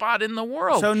hotspot in the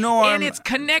world. So, Norm, and it's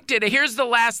connected. Here's the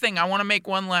last thing. I want to make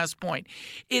one last point.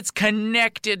 It's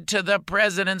connected to the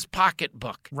president's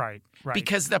pocketbook. Right.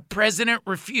 Because the president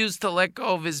refused to let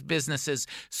go of his businesses.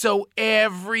 So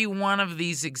every one of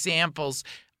these examples,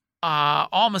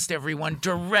 almost everyone,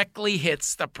 directly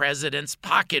hits the president's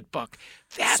pocketbook.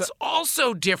 That's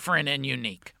also different and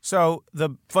unique. So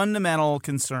the fundamental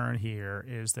concern here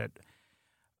is that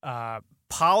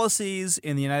policies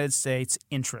in the United States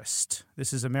interest,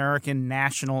 this is American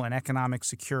national and economic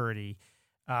security,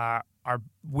 are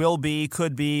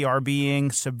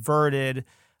being subverted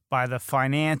by the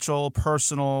financial,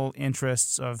 personal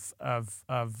interests of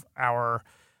our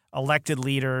elected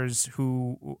leaders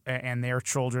who and their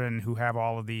children who have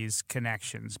all of these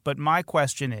connections. But my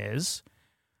question is,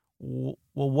 well,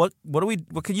 what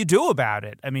can you do about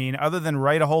it? I mean, other than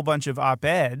write a whole bunch of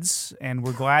op-eds, and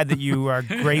we're glad that you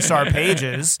grace our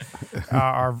pages,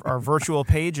 our virtual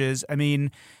pages. I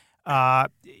mean, do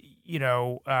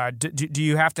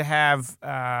you have to have,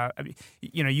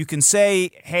 you can say,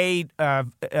 hey,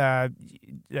 the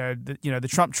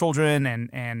Trump children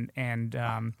and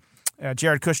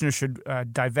Jared Kushner should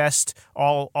divest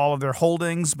all of their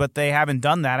holdings, but they haven't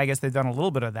done that. I guess they've done a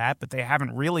little bit of that, but they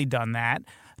haven't really done that.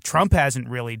 Trump hasn't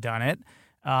really done it.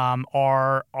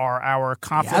 Are our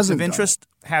conflicts of interest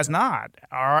has not?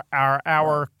 Are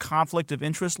our conflict of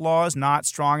interest laws not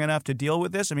strong enough to deal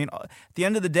with this? I mean, at the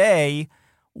end of the day,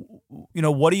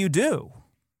 what do you do?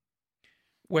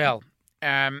 Well,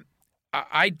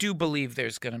 I do believe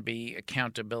there's going to be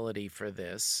accountability for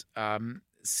this.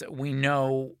 So we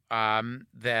know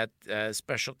that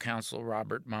Special Counsel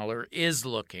Robert Mueller is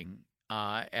looking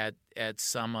at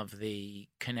some of the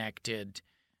connected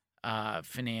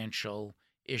financial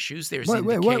issues. There's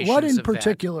indications what in of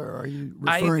particular that. are you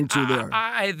referring to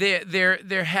there?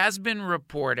 There has been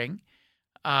reporting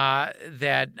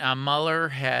that Mueller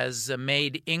has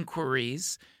made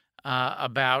inquiries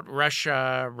about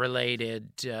Russia-related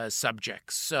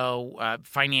subjects, so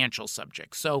financial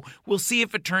subjects. So we'll see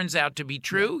if it turns out to be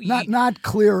true. Not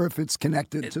clear if it's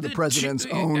connected to the president's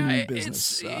own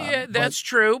business. That's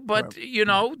true, but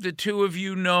the two of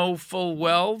you know full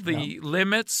well the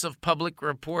limits of public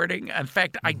reporting. In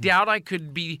fact, I doubt I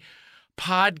could be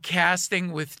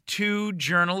podcasting with two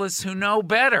journalists who know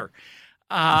better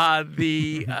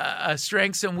the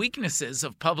strengths and weaknesses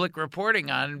of public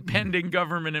reporting on pending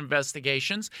government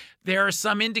investigations. There are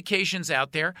some indications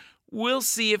out there. We'll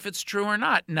see if it's true or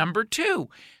not. Number two,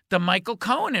 the Michael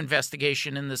Cohen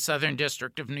investigation in the Southern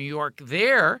District of New York.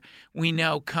 There, we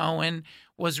know Cohen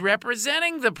was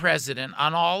representing the president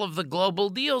on all of the global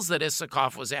deals that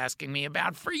Isikoff was asking me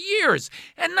about for years.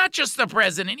 And not just the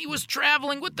president. He was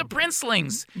traveling with the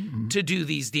Princelings to do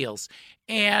these deals.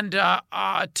 And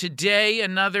today,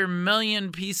 another 1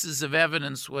 million pieces of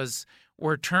evidence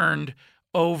were turned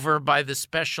over by the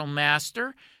special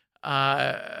master,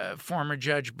 former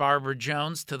Judge Barbara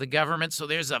Jones, to the government. So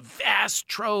there's a vast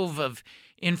trove of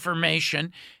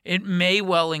information. It may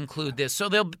well include this. So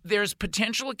there's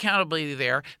potential accountability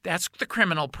there. That's the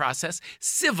criminal process.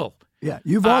 Civil. Yeah,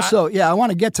 you've also, I want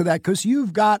to get to that because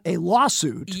you've got a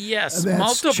lawsuit that's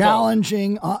multiple.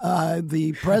 challenging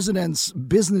the president's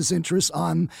business interests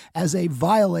as a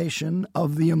violation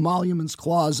of the emoluments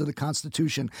clause of the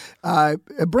Constitution.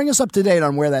 Bring us up to date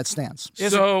on where that stands.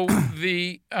 So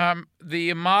the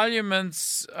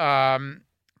emoluments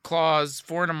clause,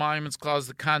 foreign emoluments clause,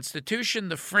 the Constitution,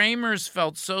 the framers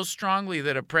felt so strongly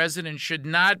that a president should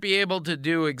not be able to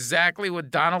do exactly what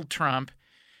Donald Trump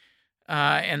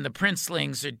and the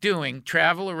Princelings are doing,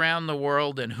 travel around the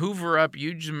world and hoover up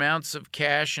huge amounts of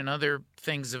cash and other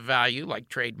things of value, like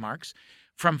trademarks,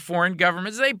 from foreign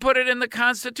governments. They put it in the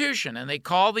Constitution, and they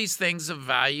call these things of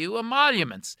value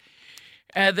emoluments.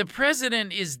 The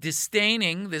president is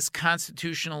disdaining this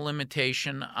constitutional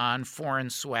limitation on foreign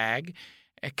swag.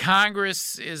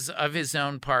 Congress is of his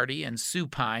own party and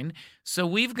supine. So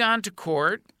we've gone to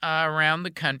court around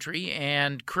the country,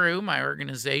 and CREW, my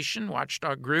organization,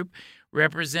 watchdog group,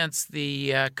 represents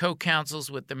the co-counsels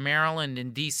with the Maryland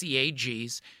and D.C.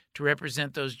 AGs to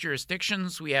represent those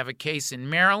jurisdictions. We have a case in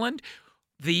Maryland.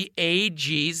 The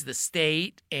AGs, the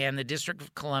state and the District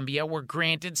of Columbia, were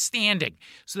granted standing.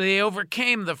 So they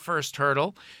overcame the first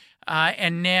hurdle.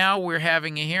 And now we're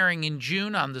having a hearing in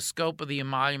June on the scope of the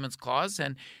emoluments clause,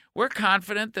 and we're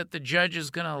confident that the judge is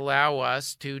going to allow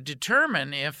us to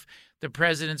determine if the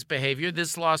president's behavior.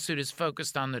 This lawsuit is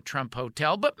focused on the Trump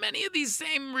Hotel, but many of these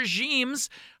same regimes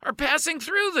are passing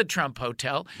through the Trump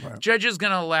Hotel. Right. Judge is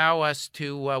going to allow us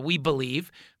to, we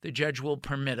believe, the judge will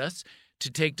permit us to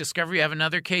take discovery. We have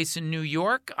another case in New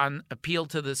York on appeal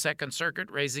to the Second Circuit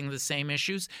raising the same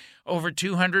issues. Over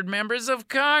 200 members of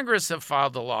Congress have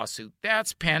filed the lawsuit.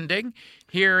 That's pending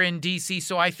here in D.C.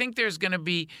 So I think there's going to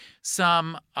be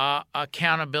some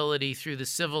accountability through the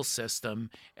civil system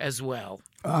as well.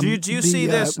 Do you see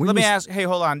this? Let me ask. Hey,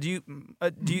 hold on. Do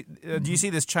you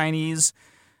see this Chinese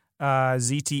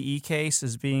ZTE case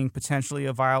as being potentially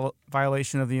a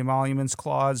violation of the emoluments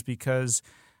clause? Because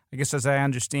I guess, as I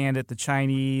understand it, the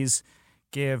Chinese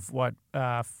give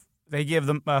they give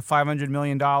them $500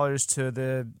 million to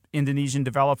the Indonesian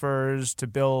developers to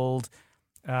build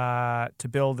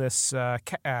this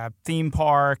theme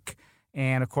park,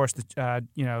 and of course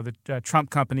the Trump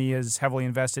company is heavily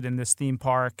invested in this theme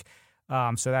park,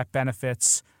 so that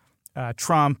benefits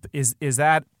Trump. Is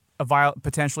that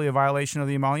potentially a violation of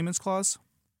the emoluments clause?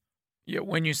 Yeah,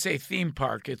 when you say theme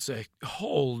park, it's a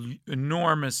whole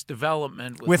enormous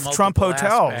development with Trump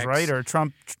hotels, right, or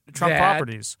Trump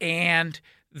properties. And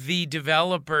the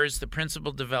developers, the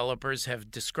principal developers, have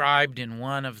described in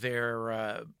one of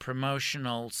their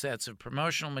promotional sets of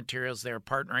promotional materials they're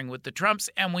partnering with the Trumps,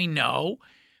 and we know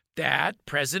that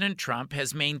President Trump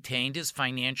has maintained his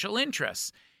financial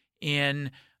interests in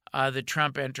the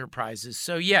Trump enterprises.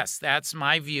 So yes, that's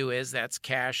my view. That's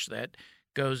cash that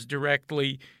goes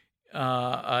directly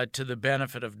to the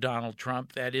benefit of Donald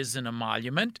Trump. That is an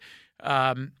emolument.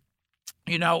 It's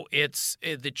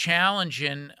the challenge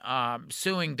in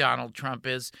suing Donald Trump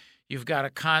is you've got to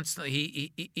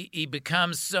constantly he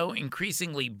becomes so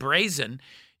increasingly brazen.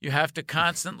 You have to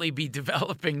constantly be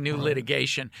developing new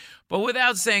litigation. But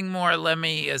without saying more, let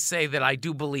me say that I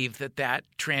do believe that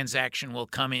transaction will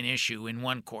come in issue in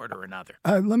one court or another.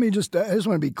 I just want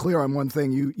to be clear on one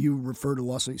thing. You referred to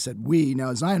lawsuit. You said we. Now,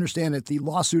 as I understand it, the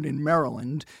lawsuit in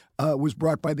Maryland was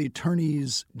brought by the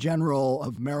Attorneys General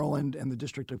of Maryland and the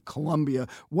District of Columbia.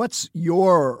 What's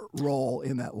your role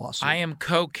in that lawsuit? I am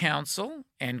co-counsel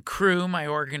and Crew, my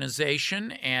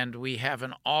organization, and we have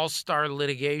an all-star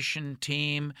litigation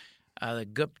team, the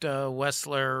Gupta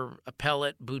Wessler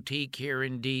Appellate Boutique here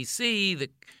in D.C.,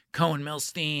 the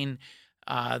Cohen-Milstein,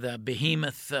 the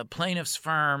Behemoth Plaintiffs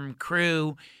Firm,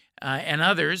 Crew, and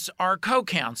others are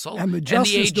co-counsel, and the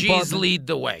AGs lead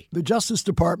the way. The Justice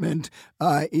Department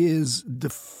is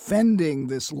defending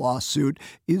this lawsuit.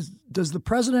 Does the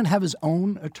president have his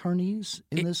own attorneys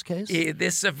in this case?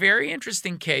 This is a very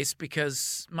interesting case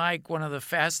because, Mike, one of the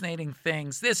fascinating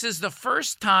things, this is the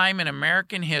first time in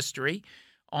American history,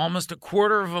 almost a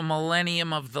quarter of a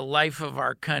millennium of the life of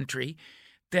our country,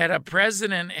 that a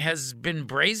president has been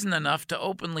brazen enough to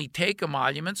openly take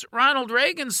emoluments. Ronald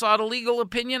Reagan sought a legal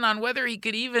opinion on whether he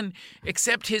could even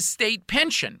accept his state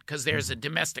pension, because there's a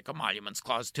domestic emoluments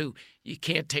clause, too. You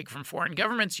can't take from foreign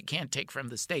governments. You can't take from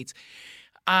the states.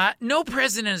 No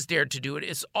president has dared to do it.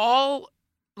 It's all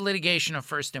litigation of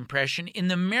first impression. In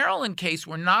the Maryland case,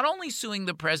 we're not only suing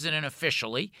the president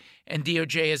officially, and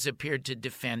DOJ has appeared to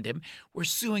defend him, we're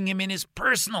suing him in his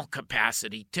personal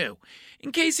capacity, too.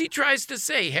 In case he tries to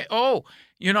say, hey,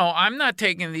 I'm not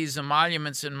taking these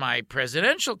emoluments in my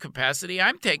presidential capacity,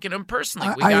 I'm taking them personally.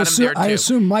 We got him there, too. I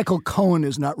assume Michael Cohen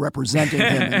is not representing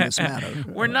him in this matter.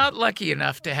 We're not lucky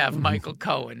enough to have Michael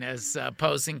Cohen as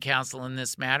opposing counsel in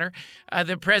this matter.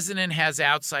 The president has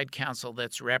outside counsel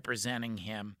that's representing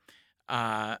him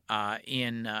in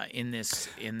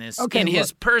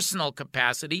his personal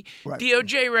capacity. Right.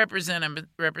 DOJ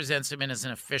represents him in as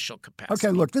an official capacity.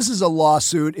 Okay, look, this is a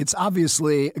lawsuit. It's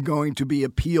obviously going to be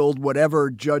appealed. Whatever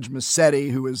Judge Massetti,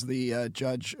 who is the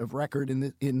judge of record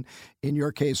in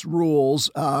your case,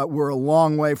 rules, we're a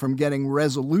long way from getting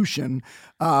resolution,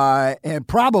 and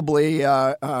probably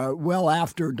well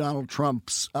after Donald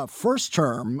Trump's first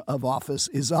term of office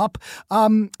is up.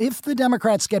 If the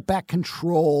Democrats get back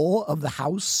control of the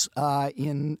House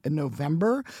in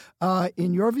November,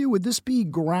 in your view, would this be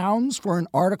grounds for an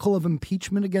article of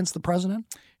impeachment against the president?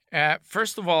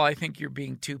 First of all, I think you're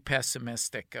being too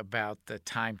pessimistic about the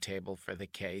timetable for the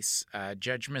case.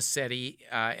 Judge Massetti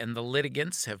and the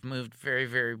litigants have moved very,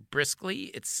 very briskly.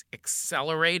 It's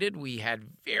accelerated. We had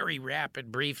very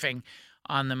rapid briefing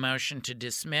on the motion to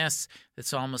dismiss.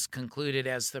 It's almost concluded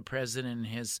as the president in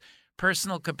his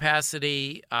personal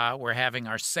capacity. We're having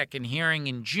our second hearing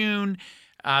in June.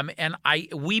 And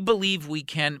we believe we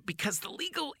can, because the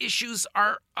legal issues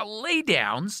are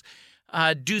laydowns,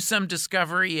 do some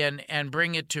discovery and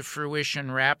bring it to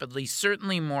fruition rapidly,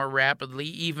 certainly more rapidly,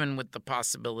 even with the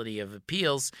possibility of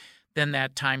appeals, than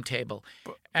that timetable.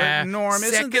 But Norm,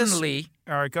 isn't this... Secondly...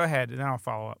 All right, go ahead, and I'll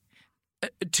follow up.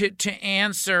 To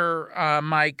answer,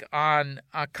 Mike, on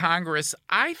Congress,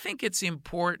 I think it's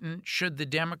important, should the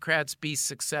Democrats be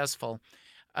successful,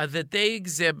 that they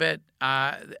exhibit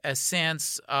a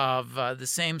sense of the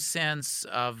same sense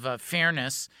of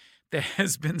fairness that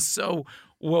has been so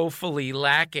woefully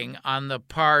lacking on the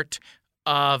part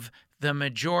of the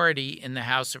majority in the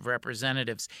House of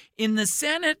Representatives. In the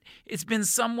Senate, it's been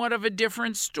somewhat of a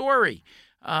different story.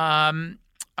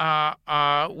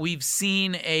 We've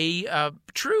seen a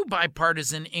true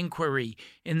bipartisan inquiry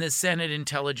in the Senate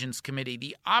Intelligence Committee,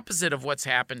 the opposite of what's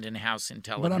happened in House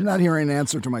Intelligence. But I'm not hearing an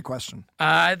answer to my question.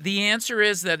 The answer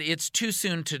is that it's too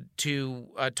soon to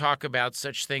talk about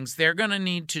such things. They're going to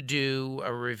need to do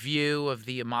a review of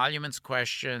the emoluments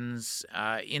questions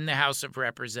in the House of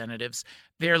Representatives.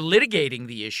 They're litigating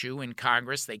the issue in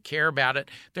Congress. They care about it.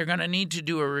 They're going to need to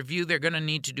do a review. They're going to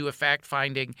need to do a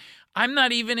fact-finding. I'm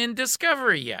not even in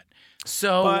discovery yet.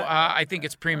 So I think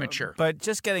it's premature. But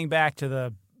just getting back to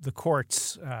the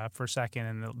courts for a second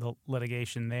and the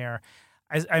litigation there,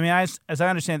 as I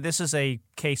understand, this is a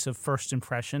case of first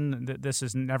impression. This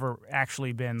has never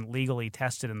actually been legally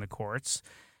tested in the courts.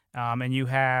 And you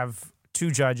have two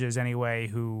judges anyway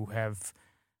who have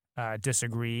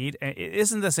disagreed.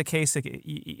 Isn't this a case that,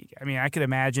 I could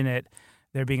imagine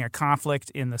there being a conflict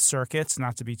in the circuits,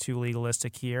 not to be too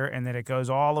legalistic here, and that it goes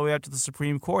all the way up to the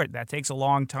Supreme Court. That takes a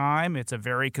long time. It's a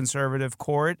very conservative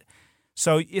court.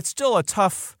 So it's still a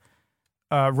tough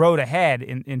road ahead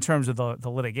in terms of the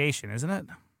litigation, isn't it?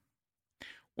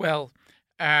 Well,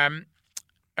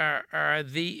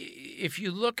 if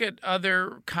you look at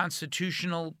other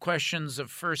constitutional questions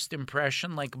of first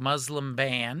impression, like Muslim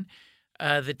ban,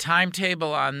 the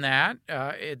timetable on that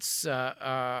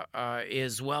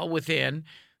is well within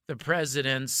the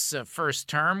president's first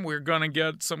term. We're going to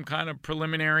get some kind of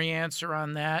preliminary answer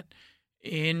on that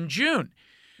in June.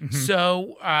 Mm-hmm.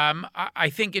 So I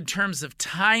think in terms of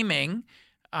timing,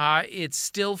 it's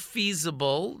still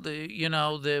feasible.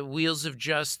 The wheels of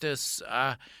justice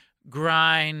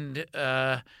grind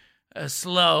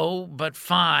slow but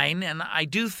fine, and I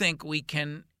do think we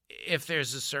can, if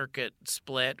there's a circuit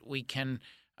split, we can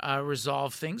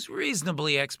resolve things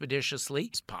reasonably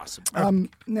expeditiously as possible.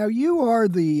 Now you are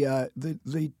the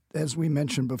as we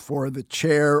mentioned before, the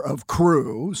chair of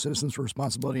CREW, Citizens for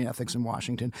Responsibility and Ethics in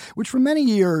Washington, which for many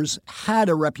years had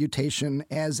a reputation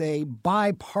as a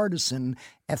bipartisan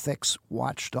ethics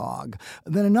watchdog.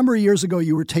 Then a number of years ago,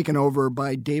 you were taken over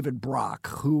by David Brock,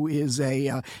 who is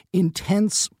a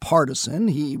intense partisan.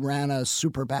 He ran a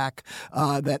super PAC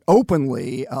that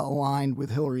openly aligned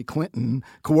with Hillary Clinton,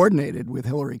 coordinated with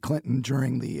Hillary Clinton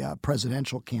during the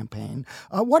presidential campaign.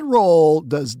 What role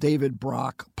does David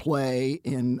Brock play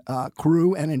in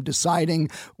CREW and in deciding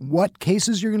what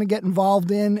cases you're going to get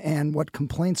involved in and what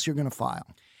complaints you're going to file?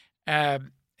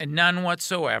 None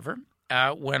whatsoever.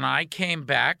 When I came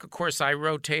back, of course, I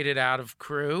rotated out of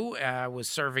CREW, was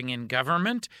serving in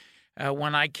government.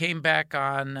 When I came back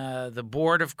on the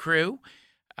board of CREW,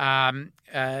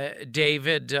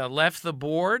 David left the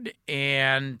board,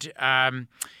 and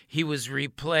he was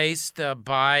replaced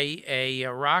by a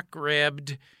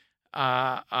rock-ribbed,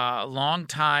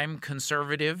 longtime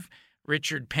conservative,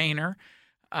 Richard Painter.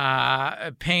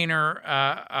 Painter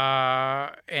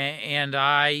and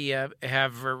I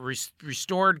have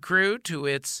restored CREW to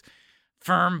its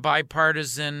firm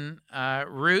bipartisan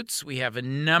roots. We have a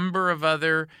number of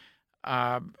other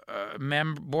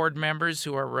board members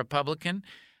who are Republican.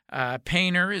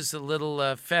 Painter is a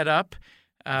little fed up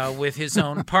with his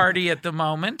own party at the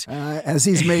moment. As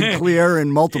he's made clear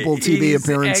in multiple TV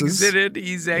appearances.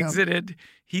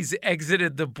 He's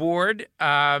exited the board.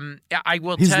 I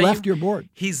will tell you. He's left your board.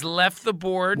 He's left the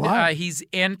board. Why? He's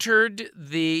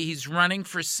running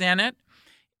for Senate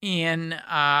in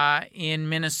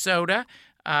Minnesota.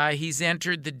 He's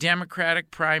entered the Democratic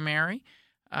primary.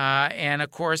 And,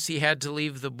 of course, he had to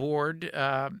leave the board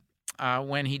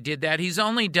when he did that. He's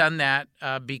only done that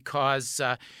because,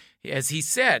 as he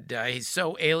said, he's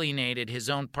so alienated. His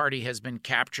own party has been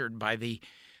captured by the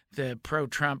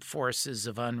pro-Trump forces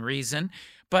of unreason.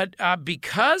 But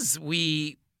because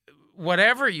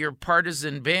whatever your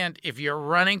partisan bent, if you're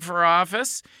running for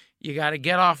office, you got to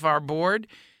get off our board.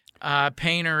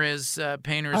 Painter is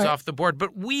off the board.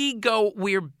 But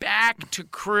we're back to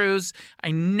Cruz.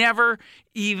 I never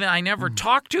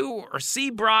talked to or see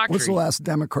Brock. What's the last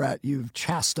Democrat you've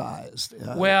chastised?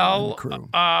 I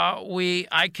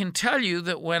can tell you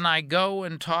that when I go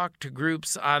and talk to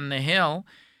groups on the Hill,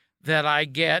 that I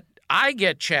get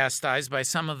chastised by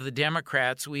some of the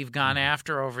Democrats we've gone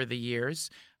after over the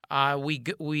years.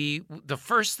 The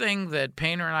first thing that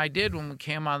Painter and I did when we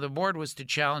came on the board was to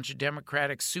challenge a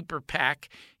Democratic super PAC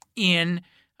in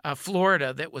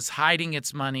Florida that was hiding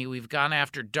its money. We've gone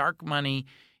after dark money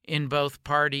in both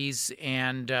parties,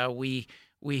 and we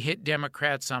hit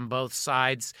Democrats on both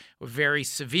sides. We're very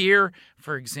severe,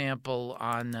 for example,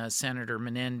 on Senator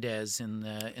Menendez in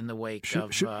the wake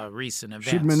of recent events.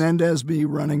 Should Menendez be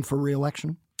running for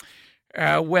re-election?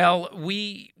 Well,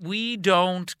 we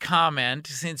don't comment,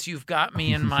 since you've got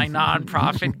me in my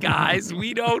nonprofit guys.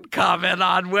 We don't comment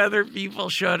on whether people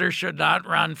should or should not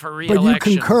run for re-election. But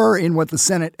you concur in what the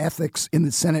Senate Ethics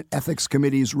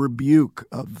Committee's rebuke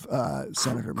of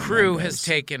Senator Menendez. CREW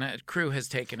has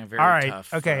taken a very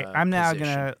tough. Okay. I'm now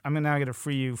gonna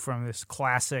free you from this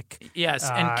classic. Yes,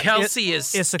 and Kelsey is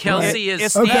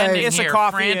standing here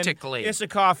frantically.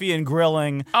 Issacoff and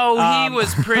grilling. Oh, he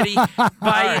was pretty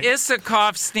by Issacoff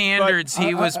standards.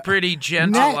 He was pretty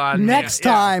gentle on next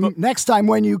time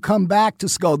when you come back to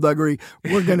Skullduggery,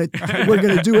 we're gonna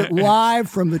do it live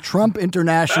from the Trump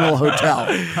International Hotel.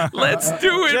 Let's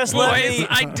do it, boys.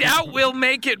 I doubt we'll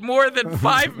make it more than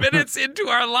 5 minutes into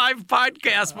our live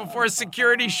podcast before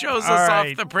security shows us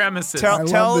off the premises. I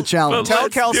love the challenge.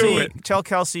 Tell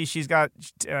Kelsey she's got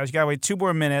to wait 2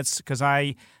 more minutes because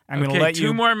I'm going to let you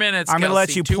 2 more minutes. I'm going to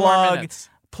let you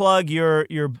plug your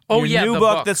new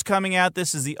book that's coming out.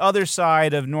 This is the other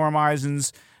side of Norm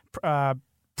Eisen's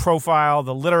profile,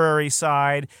 the literary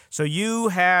side. So you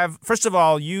have, first of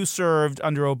all, you served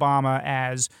under Obama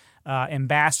as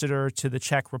ambassador to the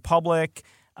Czech Republic,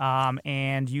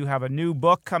 and you have a new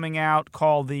book coming out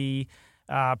called the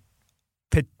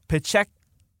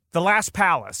The Last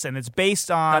Palace, and it's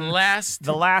based on The Last Palace.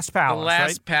 The Last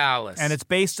right? Palace. And it's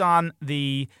based on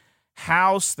the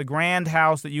house, the grand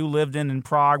house that you lived in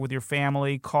Prague with your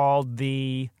family, called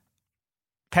the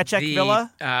Peček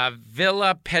Villa?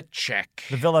 Villa Peček.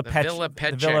 The Villa Peček.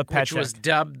 The Villa Peček. Which was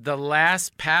dubbed the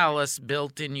last palace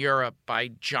built in Europe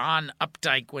by John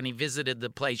Updike when he visited the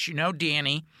place. You know,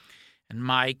 Danny and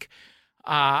Mike,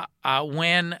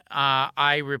 when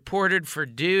I reported for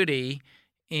duty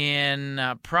in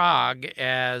Prague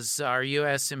as our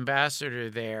U.S. ambassador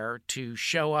there to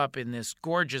show up in this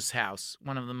gorgeous house,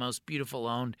 one of the most beautiful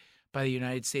owned by the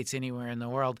United States anywhere in the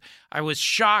world, I was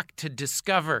shocked to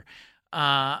discover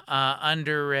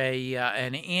under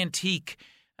an antique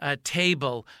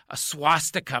table, a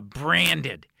swastika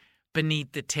branded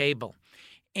beneath the table.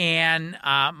 And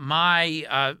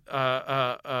my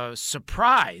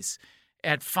surprise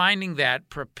at finding that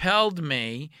propelled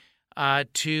me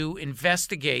to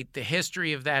investigate the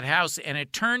history of that house. And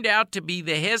it turned out to be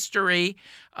the history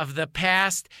of the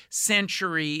past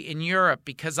century in Europe,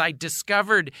 because I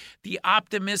discovered the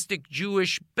optimistic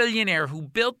Jewish billionaire who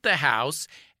built the house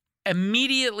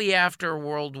immediately after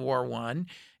World War I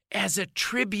as a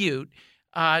tribute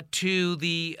to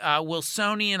the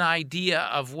Wilsonian idea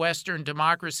of Western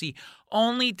democracy,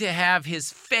 only to have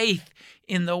his faith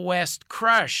in the West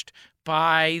crushed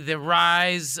by the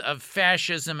rise of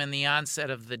fascism and the onset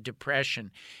of the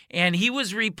Depression. And he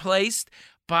was replaced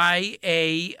by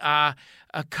a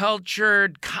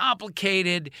cultured,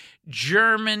 complicated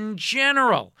German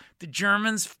general. The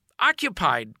Germans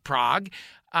occupied Prague,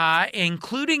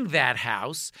 including that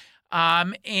house,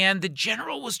 and the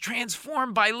general was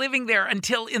transformed by living there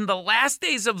until in the last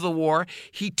days of the war,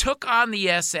 he took on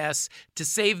the SS to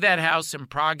save that house and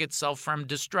Prague itself from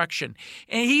destruction.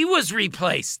 And he was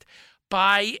replaced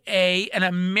by an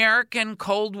American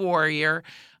Cold Warrior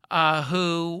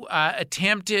who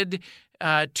attempted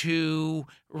to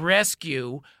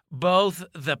rescue both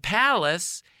the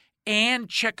palace and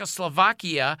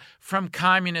Czechoslovakia from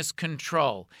communist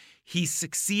control. He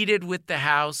succeeded with the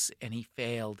house and he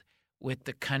failed with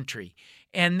the country.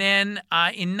 And then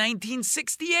in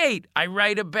 1968, I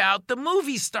write about the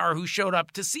movie star who showed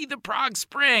up to see the Prague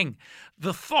Spring,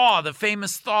 the thaw, the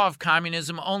famous thaw of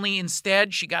communism, only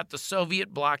instead she got the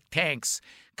Soviet bloc tanks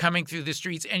coming through the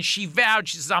streets. And she vowed,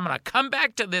 she says, I'm going to come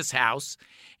back to this house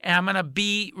and I'm going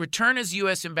to return as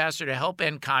U.S. ambassador to help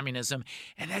end communism.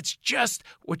 And that's just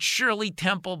what Shirley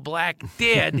Temple Black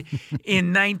did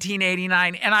in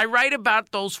 1989. And I write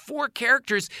about those four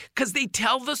characters because they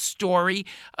tell the story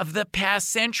of the past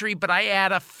century, but I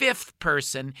add a fifth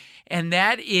person, and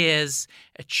that is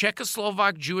a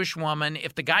Czechoslovak Jewish woman.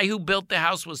 If the guy who built the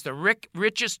house was the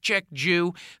richest Czech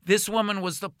Jew, this woman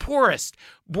was the poorest,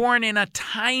 born in a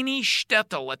tiny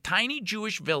shtetl, a tiny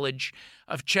Jewish village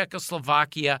of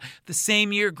Czechoslovakia. The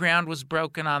same year ground was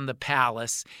broken on the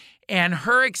palace. And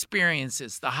her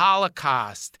experiences, the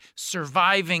Holocaust,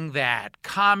 surviving that,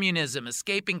 communism,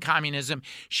 escaping communism,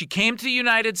 she came to the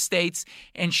United States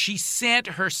and she sent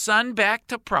her son back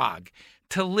to Prague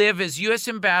to live as U.S.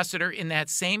 ambassador in that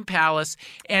same palace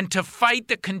and to fight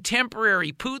the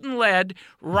contemporary Putin-led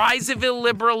rise of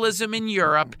illiberalism in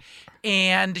Europe.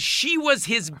 And she was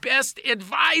his best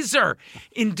advisor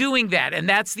in doing that. And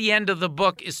that's the end of the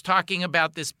book, is talking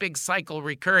about this big cycle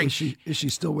recurring. Is she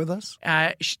still with us?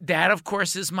 That, of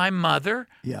course, is my mother,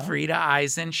 Yeah. Frida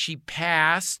Eisen. She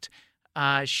passed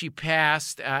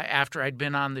after I'd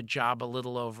been on the job a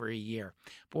little over a year.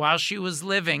 But while she was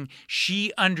living,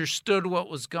 she understood what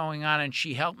was going on, and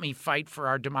she helped me fight for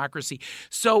our democracy.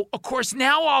 So, of course,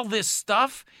 now all this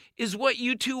stuff is what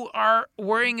you two are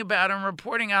worrying about and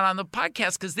reporting out on the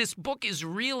podcast, because this book is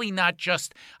really not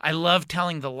just, I love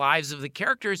telling the lives of the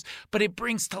characters, but it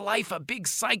brings to life a big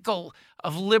cycle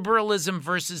of liberalism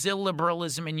versus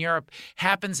illiberalism in Europe.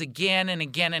 Happens again and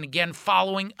again and again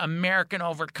following American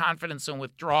overconfidence and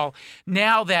withdrawal.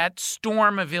 Now that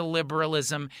storm of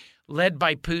illiberalism led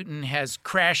by Putin has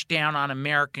crashed down on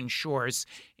American shores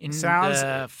in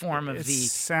the form of the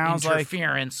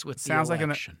interference with the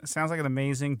election. Sounds like an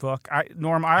amazing book.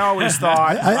 Norm, I always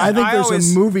thought... I think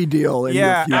there's a movie deal in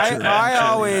your future.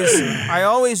 I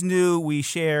always knew we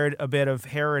shared a bit of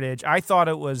heritage. I thought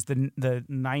it was the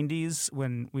 90s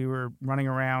when we were running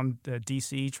around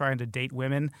D.C. trying to date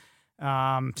women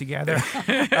together.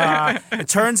 It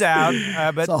turns out,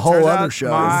 but it's a whole other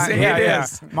show.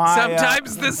 Sometimes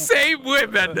the same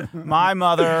women. My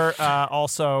mother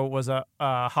also was a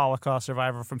Holocaust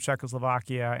survivor from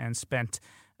Czechoslovakia and spent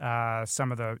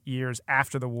some of the years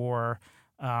after the war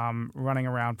running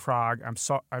around Prague.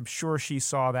 I'm sure she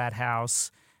saw that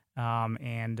house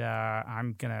And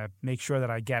I'm going to make sure that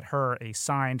I get her a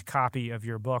signed copy of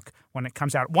your book when it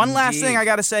comes out. One last thing I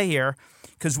got to say here,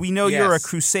 because we know you're a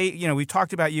crusade. We've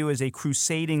talked about you as a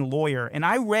crusading lawyer. And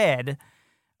I read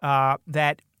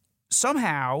that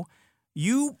somehow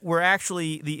you were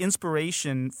actually the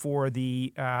inspiration for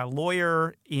the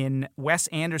lawyer in Wes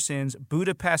Anderson's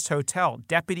Budapest Hotel,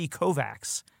 Deputy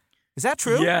Kovacs. Is that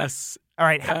true? Yes. All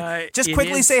right. Just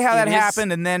quickly say how that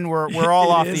happened, and then we're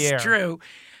all off the air. It's true.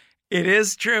 It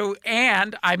is true.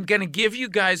 And I'm going to give you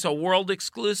guys a world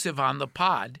exclusive on the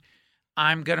pod.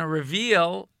 I'm going to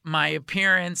reveal my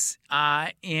appearance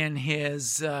in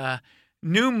his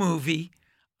new movie,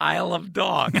 Isle of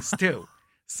Dogs, too.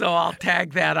 So I'll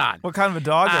tag that on. What kind of a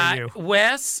dog are you?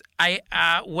 Wes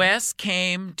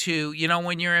came to,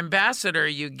 when you're ambassador,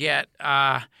 you get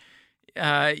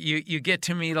you get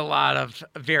to meet a lot of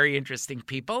very interesting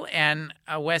people. And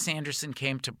Wes Anderson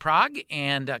came to Prague,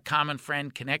 and a common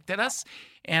friend connected us.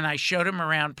 And I showed him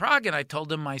around Prague, and I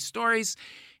told him my stories.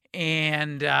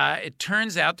 And it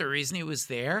turns out the reason he was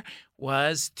there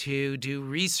was to do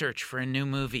research for a new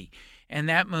movie. And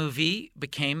that movie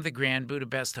became the Grand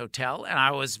Budapest Hotel. And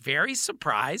I was very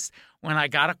surprised when I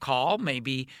got a call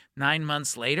maybe 9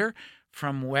 months later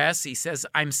from Wes. He says,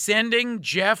 I'm sending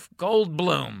Jeff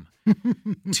Goldblum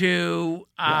to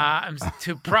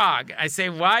Prague. I say,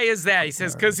 why is that? He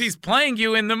says, because he's playing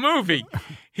you in the movie.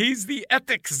 He's the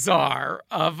ethics czar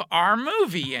of our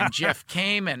movie. And Jeff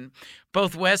came, and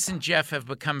both Wes and Jeff have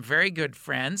become very good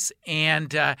friends.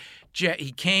 And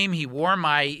he came, he wore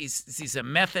he's a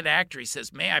method actor. He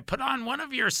says, may I put on one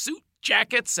of your suit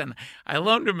jackets? And I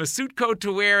loaned him a suit coat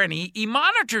to wear, and he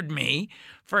monitored me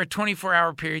for a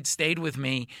 24-hour period, stayed with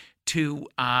me to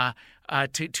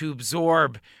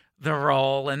absorb the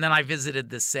role. And then I visited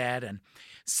the set. And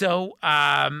so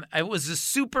it was a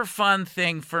super fun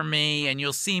thing for me. And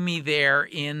you'll see me there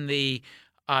in the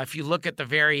if you look at the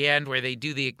very end where they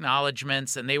do the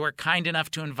acknowledgments, and they were kind enough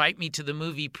to invite me to the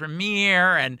movie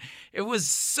premiere, and it was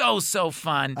so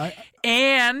fun.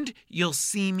 And you'll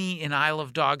see me in Isle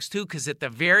of Dogs too, because at the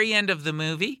very end of the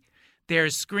movie,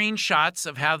 there's screenshots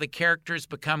of how the characters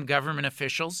become government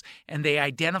officials, and they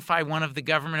identify one of the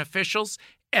government officials,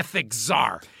 ethics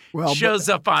czar. Shows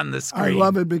up on the screen. I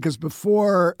love it because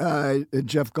before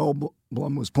Jeff Goldblum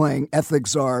was playing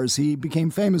ethics czars, he became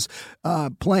famous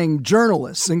playing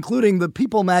journalists, including the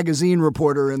People magazine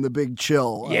reporter in The Big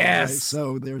Chill. Yes.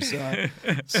 So there's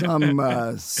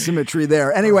some symmetry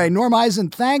there. Anyway, Norm Eisen,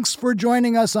 thanks for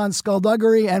joining us on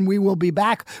Skullduggery, and we will be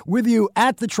back with you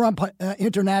at the Trump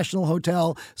International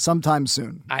Hotel sometime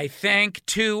soon. I thank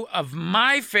two of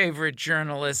my favorite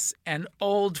journalists and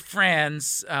old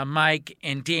friends, Mike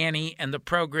and Danny, and the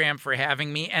program for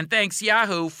having me. And thanks,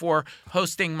 Yahoo, for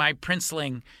hosting my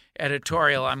Princeling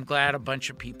editorial. I'm glad a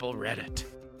bunch of people read it.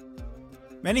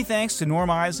 Many thanks to Norm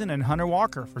Eisen and Hunter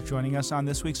Walker for joining us on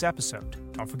this week's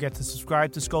episode. Don't forget to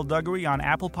subscribe to Skullduggery on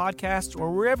Apple Podcasts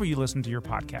or wherever you listen to your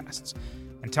podcasts.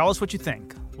 And tell us what you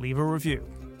think. Leave a review.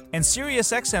 And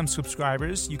SiriusXM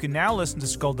subscribers, you can now listen to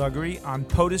Skullduggery on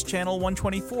POTUS Channel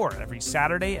 124 every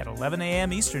Saturday at 11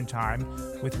 a.m. Eastern Time,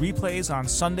 with replays on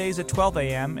Sundays at 12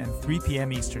 a.m. and 3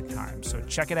 p.m. Eastern Time. So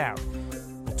check it out.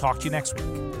 We'll talk to you next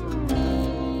week.